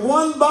part of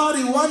one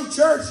body, one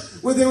church,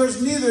 where there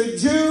was neither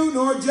Jew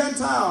nor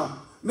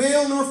Gentile,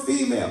 male nor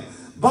female,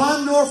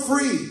 bond nor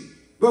free.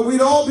 But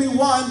we'd all be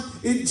one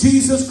in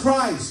Jesus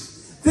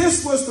Christ.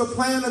 This was the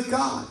plan of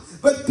God.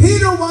 But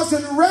Peter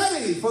wasn't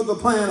ready for the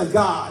plan of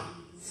God.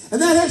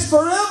 And that has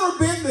forever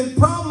been the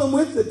problem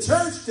with the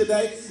church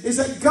today, is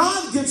that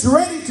God gets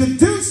ready to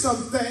do some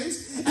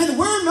things, and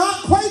we're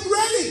not quite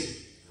ready.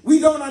 We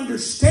don't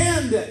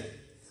understand it.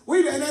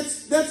 And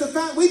that's a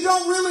fact. We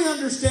don't really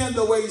understand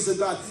the ways of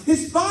God.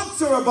 His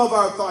thoughts are above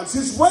our thoughts.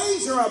 His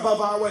ways are above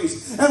our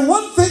ways. And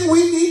one thing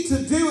we need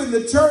to do in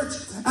the church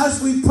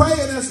as we pray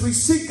and as we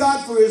seek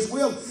God for His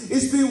will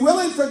is be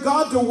willing for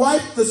God to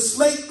wipe the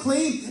slate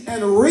clean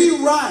and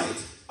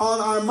rewrite on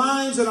our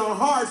minds and our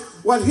hearts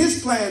what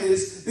His plan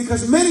is.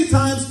 Because many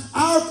times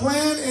our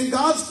plan and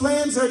God's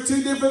plans are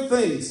two different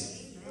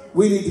things.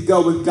 We need to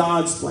go with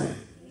God's plan.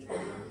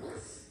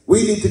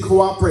 We need to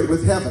cooperate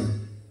with heaven.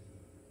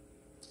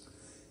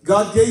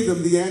 God gave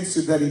them the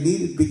answer that He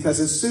needed, because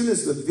as soon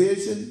as the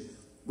vision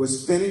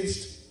was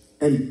finished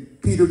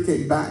and Peter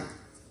came back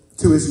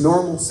to his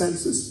normal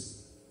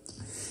senses,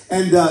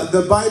 and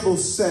the Bible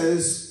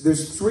says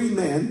there's 3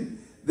 men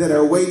that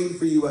are waiting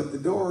for you at the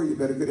door. You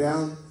better go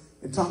down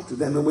and talk to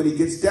them. And when he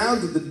gets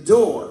down to the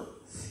door,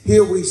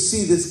 here we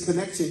see this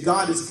connection.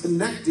 God is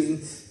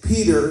connecting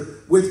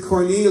Peter with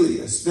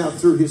Cornelius now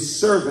through his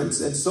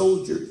servants and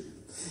soldiers.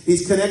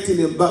 He's connecting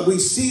him, but we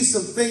see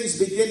some things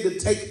begin to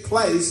take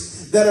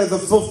place that are the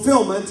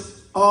fulfillment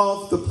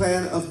of the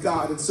plan of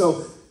God. And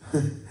so,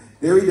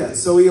 there he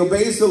does. So he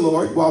obeys the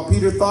Lord. While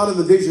Peter thought of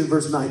the vision,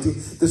 verse 19,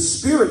 the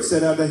Spirit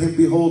said unto him,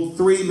 behold,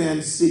 3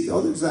 men seek.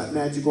 Oh, there's that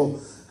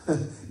magical,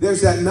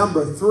 there's that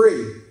number,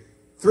 3.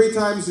 3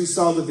 times he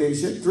saw the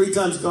vision. 3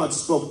 times God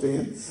spoke to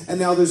him. And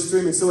now there's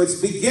 3 men. So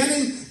it's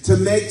beginning to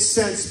make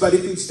sense. But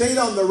if you stayed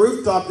on the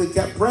rooftop and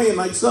kept praying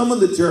like some in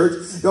the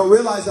church, don't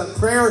realize that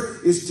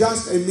prayer is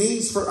just a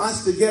means for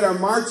us to get our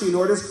marching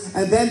orders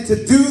and then to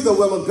do the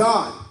will of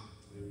God.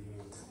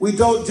 We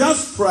don't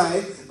just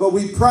pray, but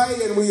we pray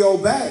and we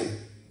obey.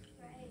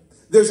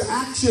 There's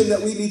action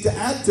that we need to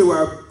add to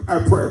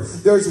our prayer.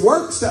 There's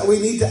works that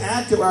we need to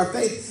add to our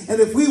faith. And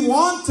if we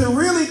want to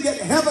really get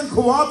heaven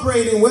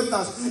cooperating with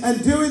us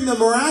and doing the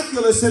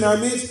miraculous in our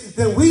midst,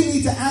 then we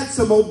need to add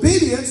some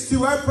obedience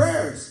to our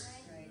prayers.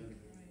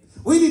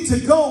 We need to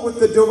go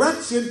with the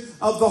direction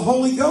of the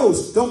Holy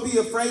Ghost. Don't be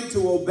afraid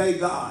to obey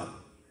God.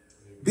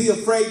 Be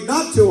afraid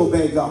not to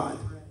obey God.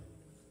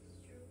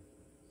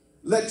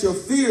 Let your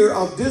fear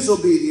of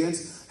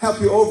disobedience help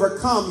you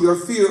overcome your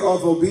fear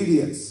of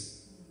obedience.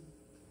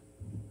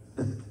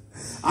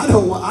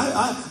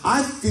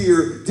 I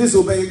fear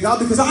disobeying God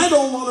because I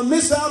don't want to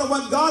miss out on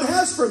what God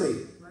has for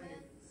me.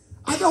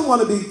 I don't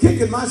want to be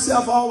kicking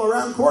myself all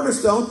around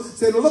Cornerstone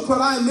saying, well, look what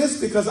I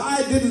missed because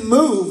I didn't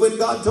move when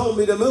God told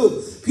me to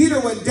move. Peter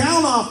went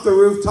down off the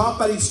rooftop,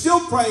 but he's still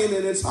praying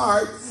in his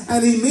heart,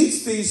 and he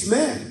meets these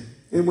men.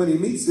 And when he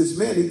meets this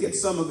man, he gets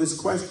some of his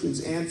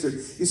questions answered.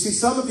 You see,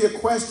 some of your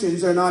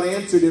questions are not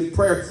answered in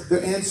prayer.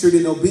 They're answered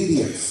in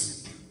obedience.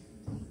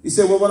 You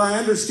say, well, when I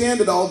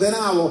understand it all, then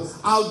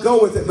I'll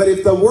go with it. But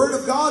if the word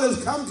of God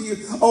has come to you,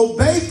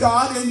 obey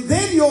God, and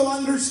then you'll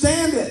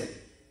understand it.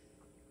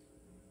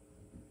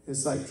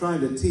 It's like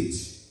trying to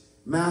teach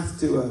math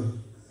to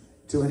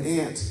an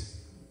ant.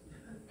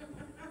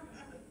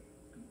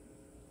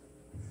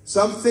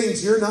 Some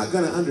things you're not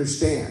going to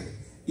understand.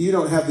 You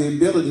don't have the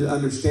ability to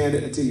understand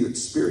it until you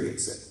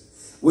experience it.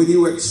 When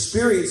you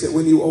experience it,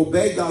 when you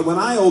obey God, when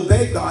I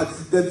obey God,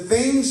 then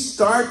things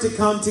start to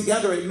come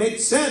together. It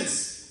makes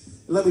sense.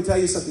 Let me tell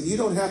you something. You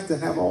don't have to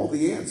have all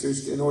the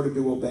answers in order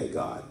to obey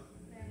God.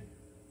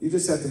 You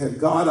just have to have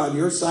God on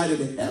your side of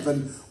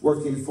heaven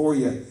working for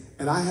you.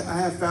 And I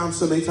have found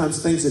so many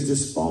times things have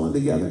just fallen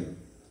together.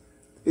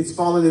 It's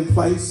fallen in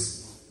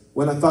place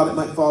when I thought it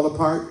might fall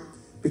apart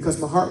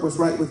because my heart was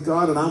right with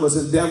God and I was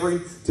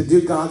endeavoring to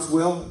do God's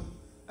will.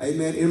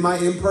 Amen. In my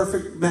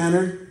imperfect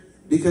manner,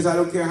 because I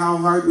don't care how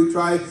hard we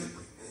try,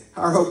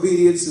 our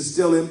obedience is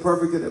still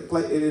imperfect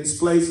in its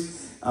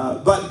place.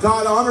 But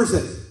God honors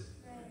it.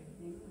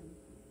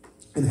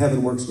 And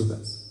heaven works with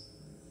us.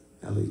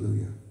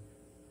 Hallelujah.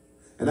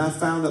 And I've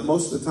found that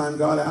most of the time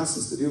God asks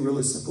us to do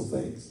really simple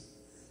things.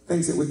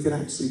 Things that we can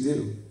actually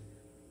do.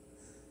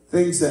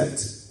 Things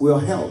that will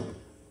help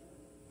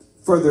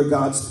further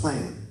God's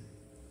plan.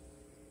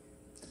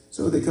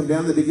 So they come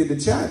down, they begin to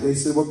chat. They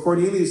said, well,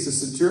 Cornelius, the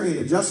centurion,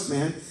 a just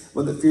man,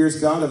 one that fears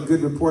God, of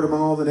good report among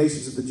all the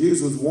nations of the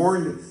Jews, was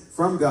warned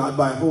from God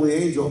by a holy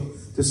angel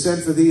to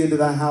send for thee into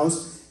thy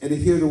house and to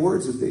hear the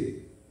words of thee.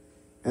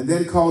 And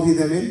then called he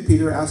them in.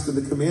 Peter asked them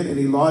to come in, and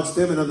he lodged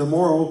them. And on the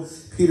morrow,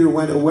 Peter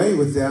went away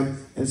with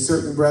them, and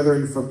certain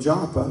brethren from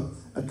Joppa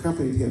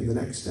accompanied him the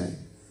next day.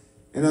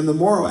 And on the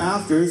morrow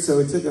after, so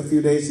it took a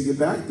few days to get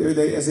back there,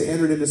 as they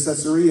entered into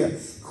Caesarea,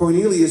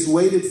 Cornelius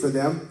waited for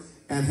them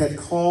and had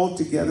called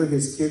together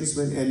his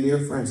kinsmen and near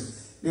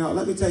friends. Now,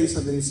 let me tell you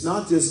something. It's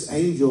not just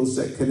angels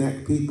that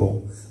connect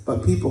people,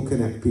 but people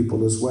connect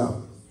people as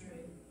well.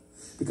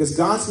 Because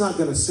God's not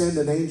going to send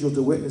an angel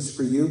to witness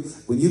for you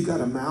when you've got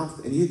a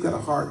mouth and you've got a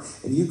heart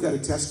and you've got a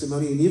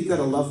testimony and you've got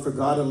a love for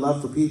God and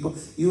love for people.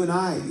 You and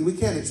I, we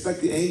can't expect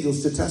the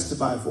angels to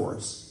testify for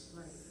us.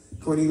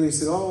 Cornelius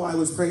said, oh, I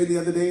was praying the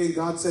other day and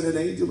God sent an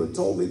angel and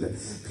told me that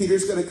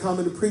Peter's going to come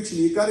and preach, and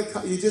you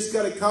just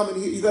got to come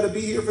and you got to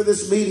be here for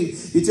this meeting.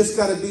 You just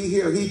got to be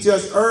here. He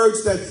just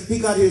urged that he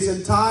got his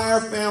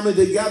entire family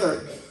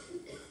together.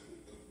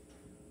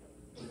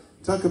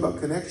 Talk about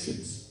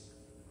connections.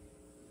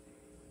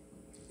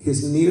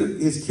 His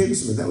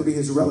kinsmen, that would be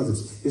his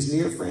relatives, his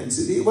near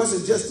friends. It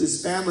wasn't just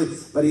his family,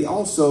 but he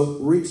also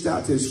reached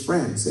out to his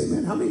friends.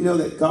 Amen. How many know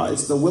that God,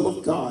 it's the will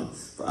of God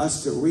for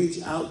us to reach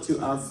out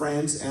to our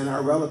friends and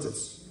our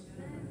relatives?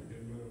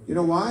 You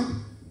know why?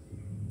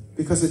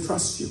 Because they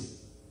trust you.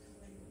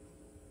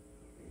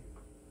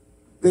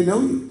 They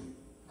know you.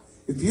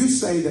 If you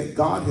say that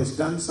God has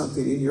done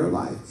something in your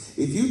life,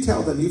 if you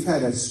tell them you've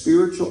had a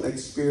spiritual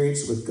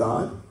experience with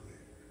God,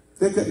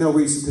 they've got no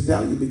reason to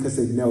doubt you because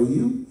they know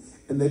you.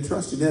 And they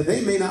trust you. Now,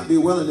 they may not be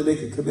willing to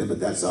make a commitment.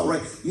 That's all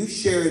right. You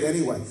share it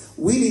anyway.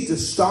 We need to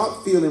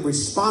stop feeling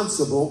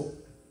responsible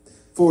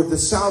for the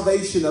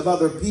salvation of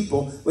other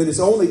people when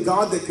it's only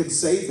God that can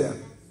save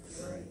them.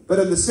 But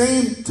in the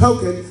same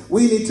token,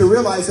 we need to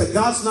realize that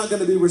God's not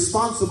going to be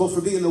responsible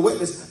for being the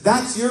witness.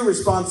 That's your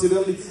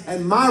responsibility.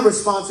 And my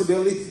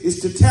responsibility is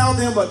to tell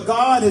them what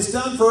God has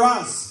done for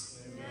us.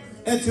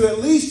 And to at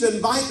least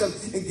invite them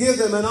and give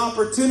them an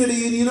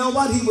opportunity. And you know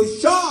what? He was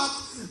shocked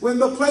when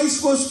the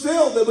place was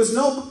filled. There was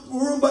no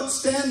room but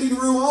standing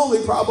room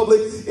only probably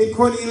in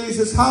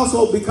Cornelius'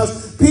 household,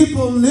 because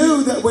people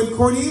knew that when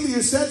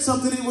Cornelius said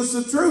something, it was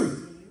the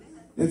truth.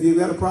 If you've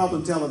got a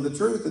problem telling the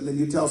truth and then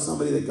you tell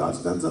somebody that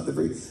God's done something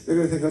for you, they're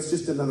going to think that's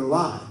just another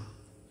lie.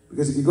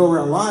 Because if you go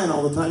around lying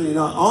all the time and you're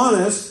not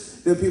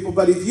honest, then people,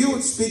 but if you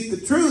would speak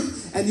the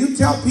truth and you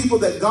tell people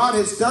that God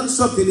has done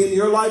something in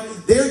your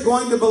life, they're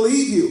going to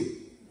believe you.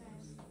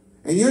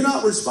 And you're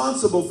not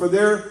responsible for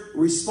their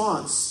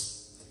response.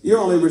 You're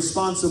only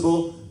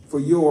responsible for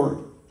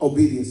your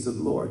obedience to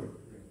the Lord.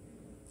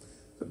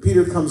 But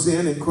Peter comes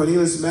in and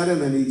Cornelius met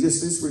him, and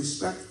his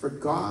respect for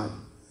God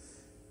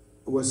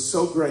was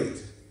so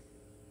great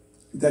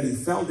that he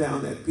fell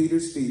down at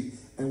Peter's feet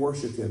and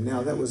worshiped him.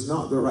 Now, that was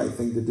not the right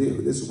thing to do.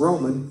 This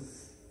Roman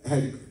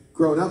had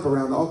grown up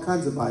around all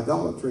kinds of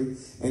idolatry,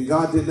 and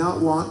God did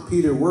not want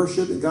Peter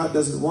worship, and God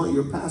doesn't want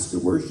your pastor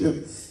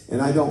worship,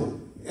 and I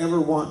don't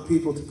ever want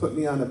people to put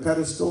me on a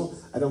pedestal.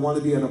 I don't want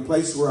to be in a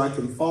place where I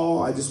can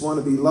fall. I just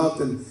want to be loved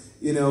and,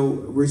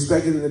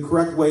 respected in the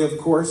correct way, of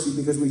course,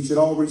 because we should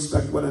all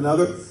respect one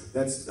another.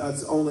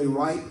 That's only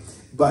right.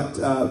 But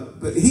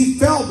he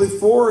fell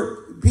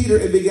before Peter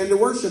and began to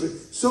worship him.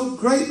 So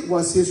great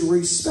was his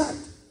respect.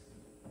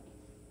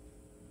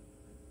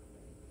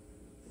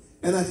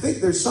 And I think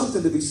there's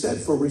something to be said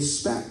for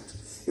respect.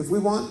 If we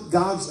want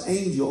God's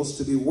angels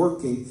to be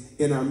working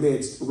in our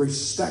midst,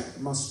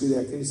 respect must be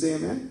there. Can you say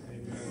amen?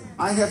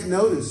 I have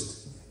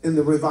noticed in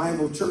the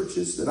revival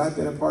churches that I've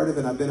been a part of,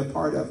 and I've been a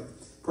part of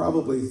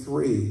probably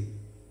 3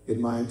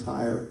 in my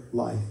entire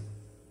life.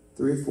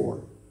 3 or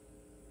 4.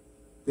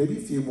 Maybe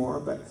a few more,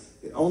 but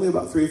only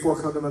about 3 or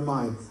 4 come to my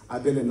mind.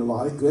 I've been in a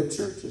lot of good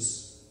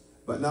churches,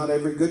 but not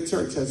every good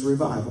church has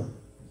revival.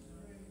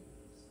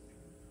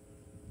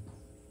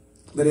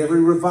 But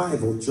every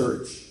revival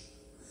church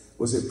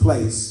was a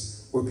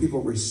place where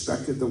people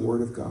respected the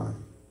Word of God.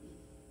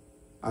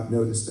 I've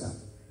noticed that.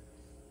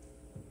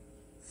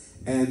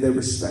 And they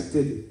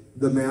respected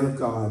the man of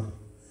God,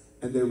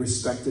 and they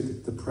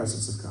respected the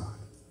presence of God.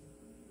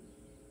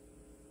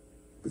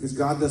 Because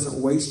God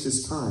doesn't waste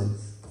his time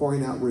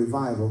pouring out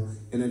revival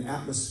in an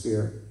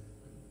atmosphere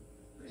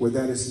where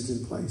that isn't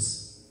in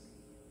place.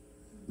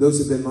 Those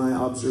have been my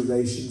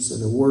observations,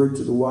 and a word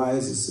to the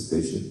wise is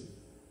sufficient.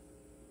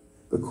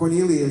 But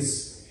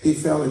Cornelius, he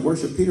fell in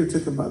worship. Peter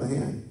took him by the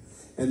hand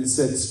and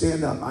said,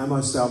 stand up, I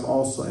myself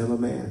also am a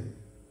man.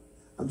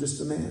 I'm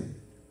just a man.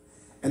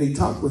 And he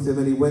talked with him,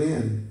 and he went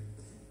in,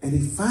 and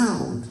he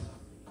found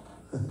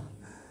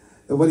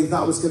that what he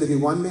thought was going to be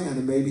one man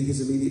and maybe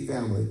his immediate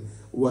family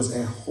was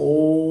a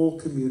whole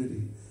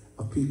community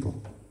of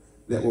people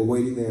that were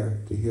waiting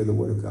there to hear the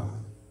word of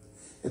God.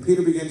 And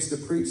Peter begins to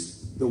preach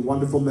the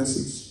wonderful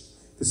message,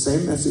 the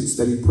same message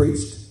that he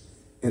preached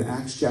in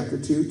Acts chapter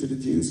 2 to the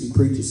Jews. He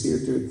preaches here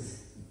to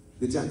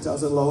the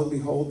Gentiles, and lo and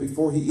behold,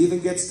 before he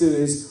even gets to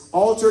his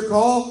altar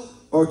call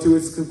or to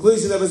his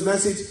conclusion of his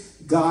message,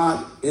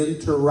 God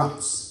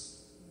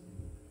interrupts.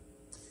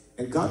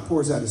 And God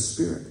pours out his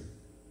Spirit.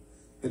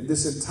 And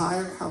this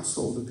entire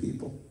household of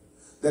people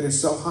that are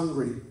so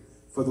hungry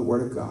for the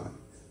Word of God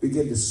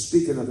begin to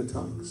speak in other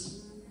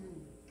tongues.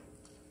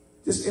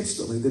 Just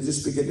instantly, they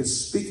just begin to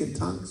speak in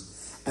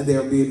tongues. And they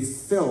are being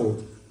filled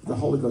with the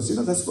Holy Ghost. You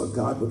know, that's what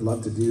God would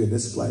love to do in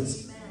this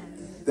place.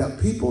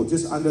 that people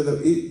just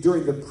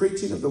during the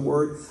preaching of the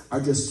word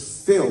are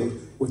just filled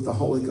with the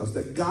Holy Ghost.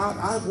 That God,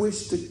 I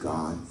wish to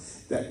God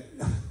that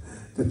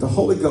the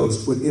Holy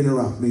Ghost would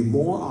interrupt me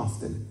more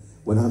often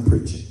when I'm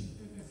preaching.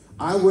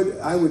 I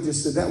would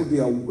just say that would be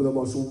the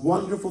most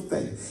wonderful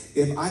thing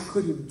if I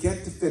couldn't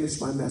get to finish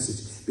my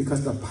message,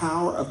 because the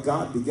power of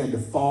God began to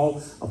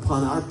fall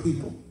upon our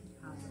people.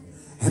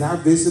 And our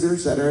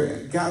visitors that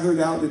are gathered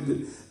out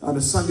on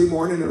a Sunday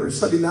morning or a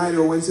Sunday night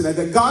or a Wednesday night,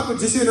 that God would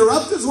just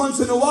interrupt us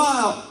once in a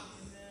while.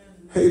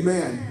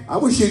 Amen. I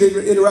wish He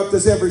didn't interrupt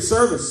us every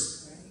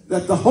service,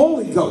 that the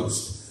Holy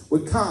Ghost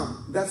would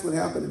come. That's what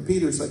happened. And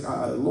Peter's like,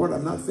 Lord,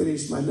 I'm not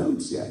finished my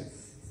notes yet.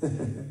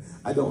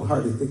 I don't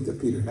hardly think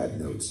that Peter had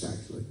notes,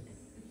 actually.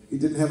 He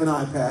didn't have an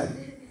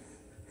iPad.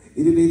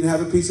 He didn't even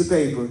have a piece of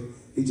paper.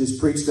 He just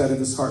preached out of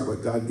his heart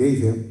what God gave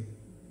him.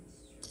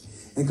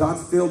 And God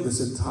filled this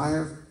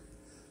entire...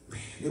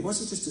 It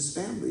wasn't just his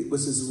family. It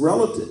was his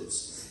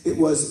relatives. It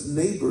was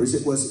neighbors.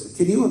 It was,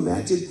 can you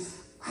imagine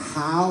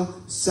how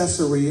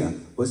Caesarea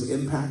was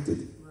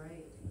impacted?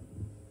 Right.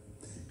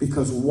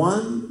 Because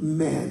one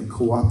man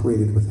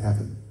cooperated with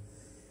heaven,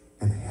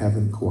 and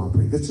heaven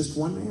cooperated. That's just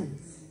one man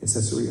in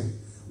Caesarea.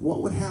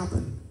 What would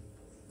happen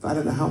if, I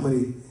don't know how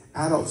many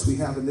adults we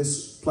have in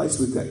this place.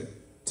 We've got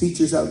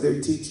teachers out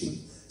there teaching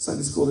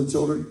Sunday school to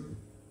children.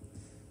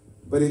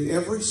 But if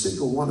every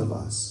single one of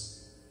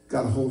us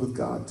got a hold of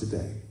God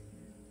today,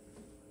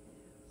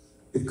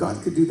 if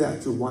God could do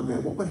that through one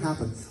man, what would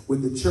happen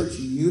when the church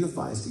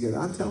unifies together?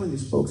 I'm telling you,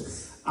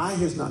 folks, eye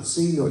has not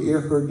seen nor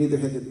ear heard, neither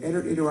has it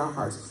entered into our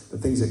hearts the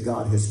things that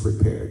God has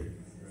prepared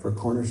for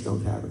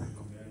Cornerstone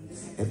Tabernacle.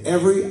 And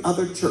every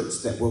other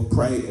church that will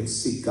pray and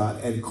seek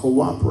God and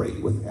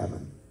cooperate with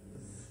heaven.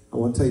 I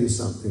want to tell you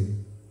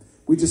something.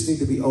 We just need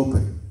to be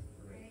open.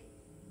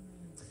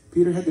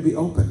 Peter had to be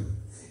open.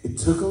 It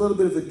took a little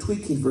bit of a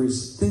tweaking for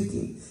his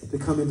thinking to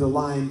come into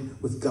line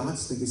with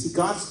God's thinking. See,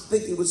 God's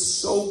thinking was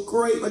so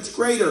great, much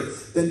greater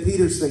than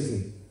Peter's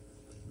thinking.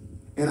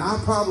 And our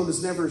problem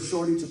is never a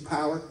shortage of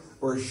power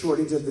or a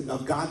shortage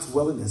of God's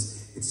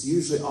willingness. It's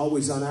usually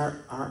always on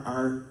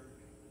our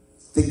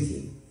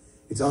thinking.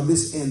 It's on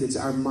this end. It's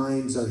our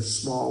minds are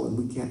small and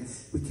we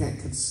can't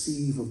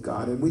conceive of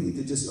God. And we need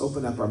to just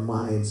open up our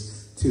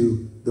minds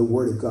to the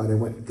Word of God and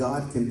what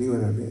God can do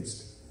in our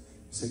midst.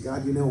 Say,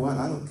 God, you know what?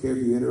 I don't care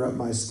if you interrupt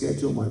my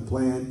schedule, my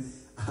plan.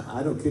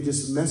 I don't care.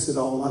 Just mess it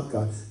all up,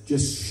 God.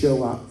 Just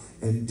show up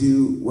and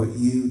do what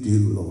you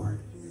do, Lord.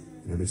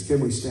 And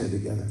can we stand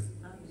together?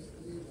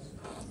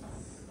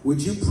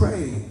 Would you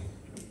pray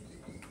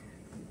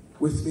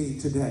with me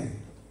today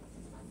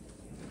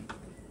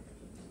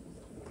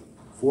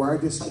for our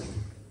district?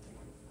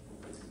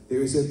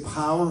 There is a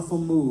powerful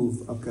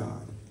move of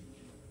God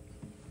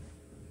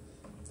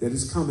that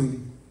is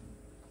coming.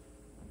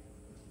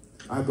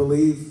 I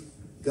believe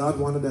God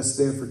wanted us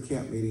there for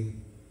camp meeting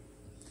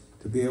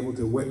to be able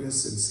to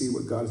witness and see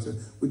what God is doing.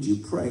 Would you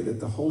pray that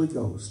the Holy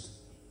Ghost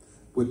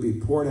would be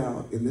poured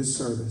out in this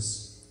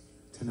service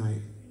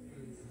tonight?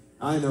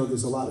 I know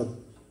there's a lot of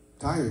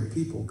tired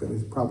people going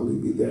to probably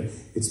be there.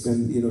 It's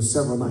been,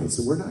 several nights,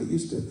 and we're not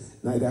used to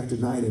night after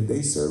night and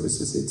day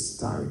services. It's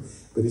tiring,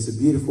 but it's a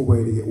beautiful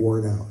way to get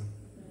word out.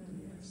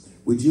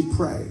 Would you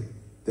pray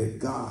that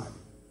God,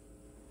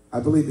 I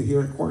believe that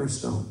here at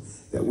Cornerstone,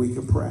 that we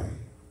can pray.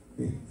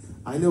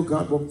 I know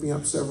God woke me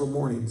up several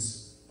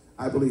mornings.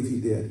 I believe He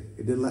did.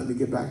 He didn't let me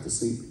get back to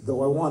sleep,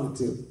 though I wanted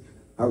to.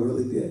 I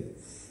really did.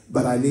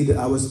 But I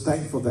was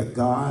thankful that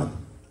God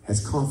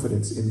has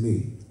confidence in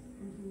me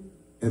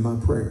and my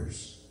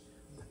prayers.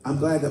 I'm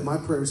glad that my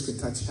prayers can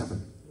touch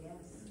heaven.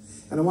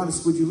 And I want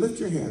to, would you lift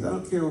your hands? I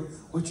don't care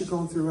what you're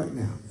going through right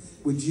now.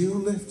 Would you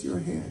lift your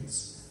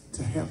hands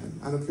to heaven?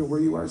 I don't care where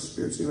you are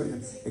spiritually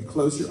right now. And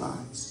close your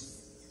eyes.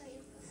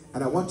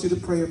 And I want you to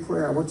pray a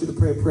prayer. I want you to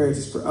pray a prayer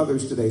just for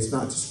others today. It's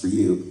not just for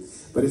you,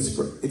 but it's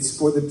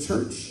for the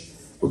church.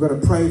 We're going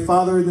to pray,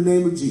 Father, in the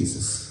name of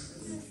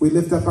Jesus. We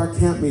lift up our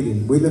camp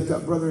meeting. We lift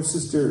up brother and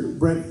sister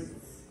Brent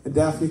and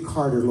Daphne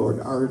Carter, Lord,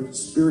 our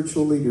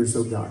spiritual leaders,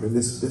 oh God, in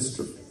this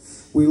district.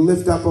 We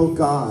lift up, oh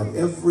God,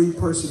 every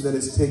person that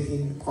is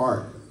taking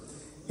part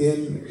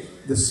in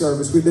the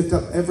service. We lift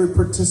up every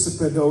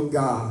participant, oh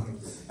God.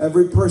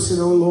 Every person,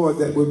 oh Lord,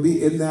 that will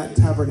be in that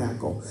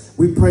tabernacle.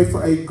 We pray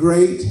for a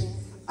great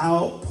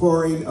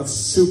outpouring of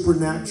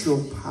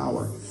supernatural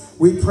power.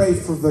 We pray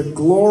for the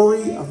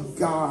glory of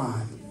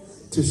God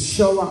to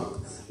show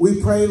up.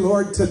 We pray,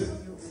 Lord,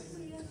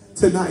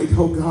 tonight,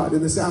 oh God,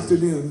 in this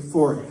afternoon,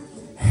 for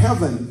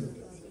heaven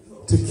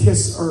to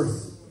kiss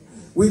earth.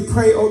 We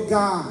pray, oh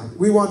God,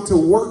 we want to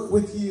work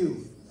with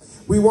you.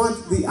 We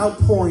want the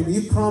outpouring.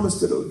 You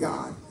promised it, oh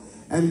God.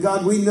 And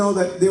God, we know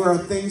that there are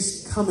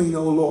things coming,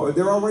 oh Lord.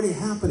 They're already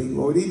happening,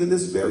 Lord, even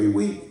this very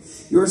week.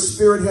 Your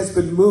Spirit has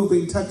been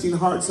moving, touching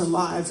hearts and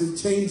lives and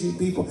changing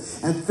people.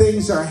 And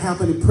things are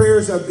happening.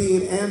 Prayers are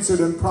being answered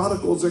and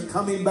prodigals are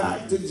coming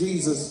back to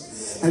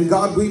Jesus. And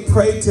God, we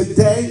pray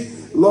today,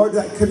 Lord,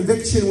 that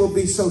conviction will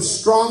be so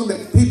strong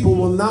that people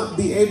will not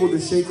be able to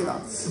shake it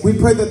off. We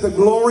pray that the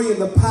glory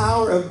and the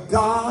power of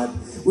God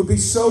would be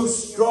so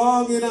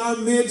strong in our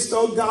midst,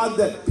 oh God,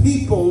 that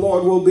people,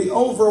 Lord, will be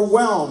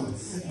overwhelmed.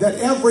 That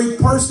every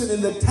person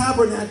in the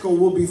tabernacle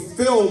will be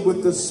filled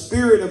with the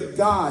Spirit of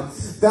God.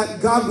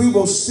 That, God, we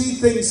will see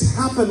things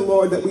happen,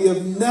 Lord, that we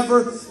have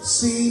never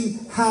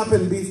seen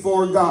happen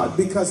before, God.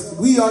 Because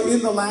we are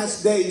in the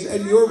last days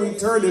and your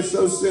return is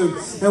so soon.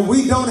 And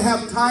we don't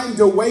have time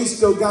to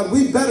waste, oh God.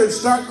 We better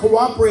start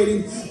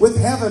cooperating with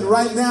heaven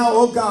right now,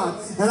 oh God.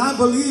 And I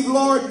believe,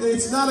 Lord,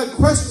 it's not a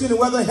question of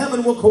whether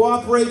heaven will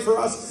cooperate for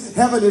us.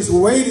 Heaven is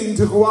waiting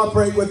to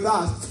cooperate with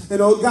us. And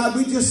oh God,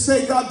 we just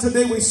say, God,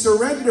 today we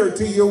surrender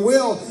to your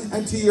will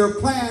and to your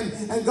plan.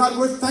 And God,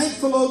 we're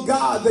thankful, oh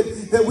God,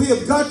 that we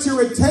have got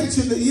your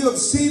attention, that you have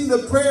seen the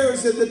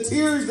prayers and the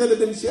tears that have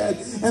been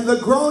shed and the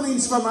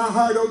groanings from our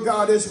heart, oh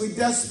God, as we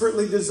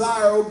desperately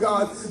desire, oh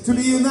God, to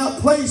be in that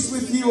place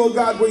with you, oh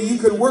God, where you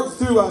can work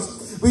through us.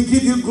 We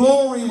give you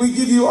glory, we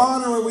give you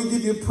honor, and we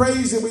give you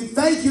praise. And we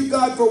thank you,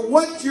 God, for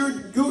what you're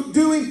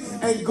doing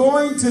and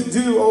going to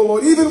do, oh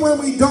Lord. Even when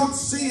we don't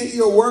see it,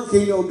 you're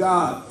working, oh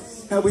God.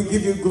 And we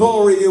give you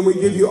glory, and we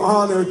give you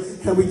honor,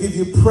 and we give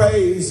you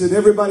praise. And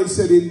everybody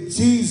said, in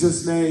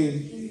Jesus'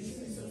 name,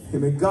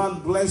 amen.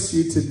 God bless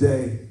you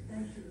today.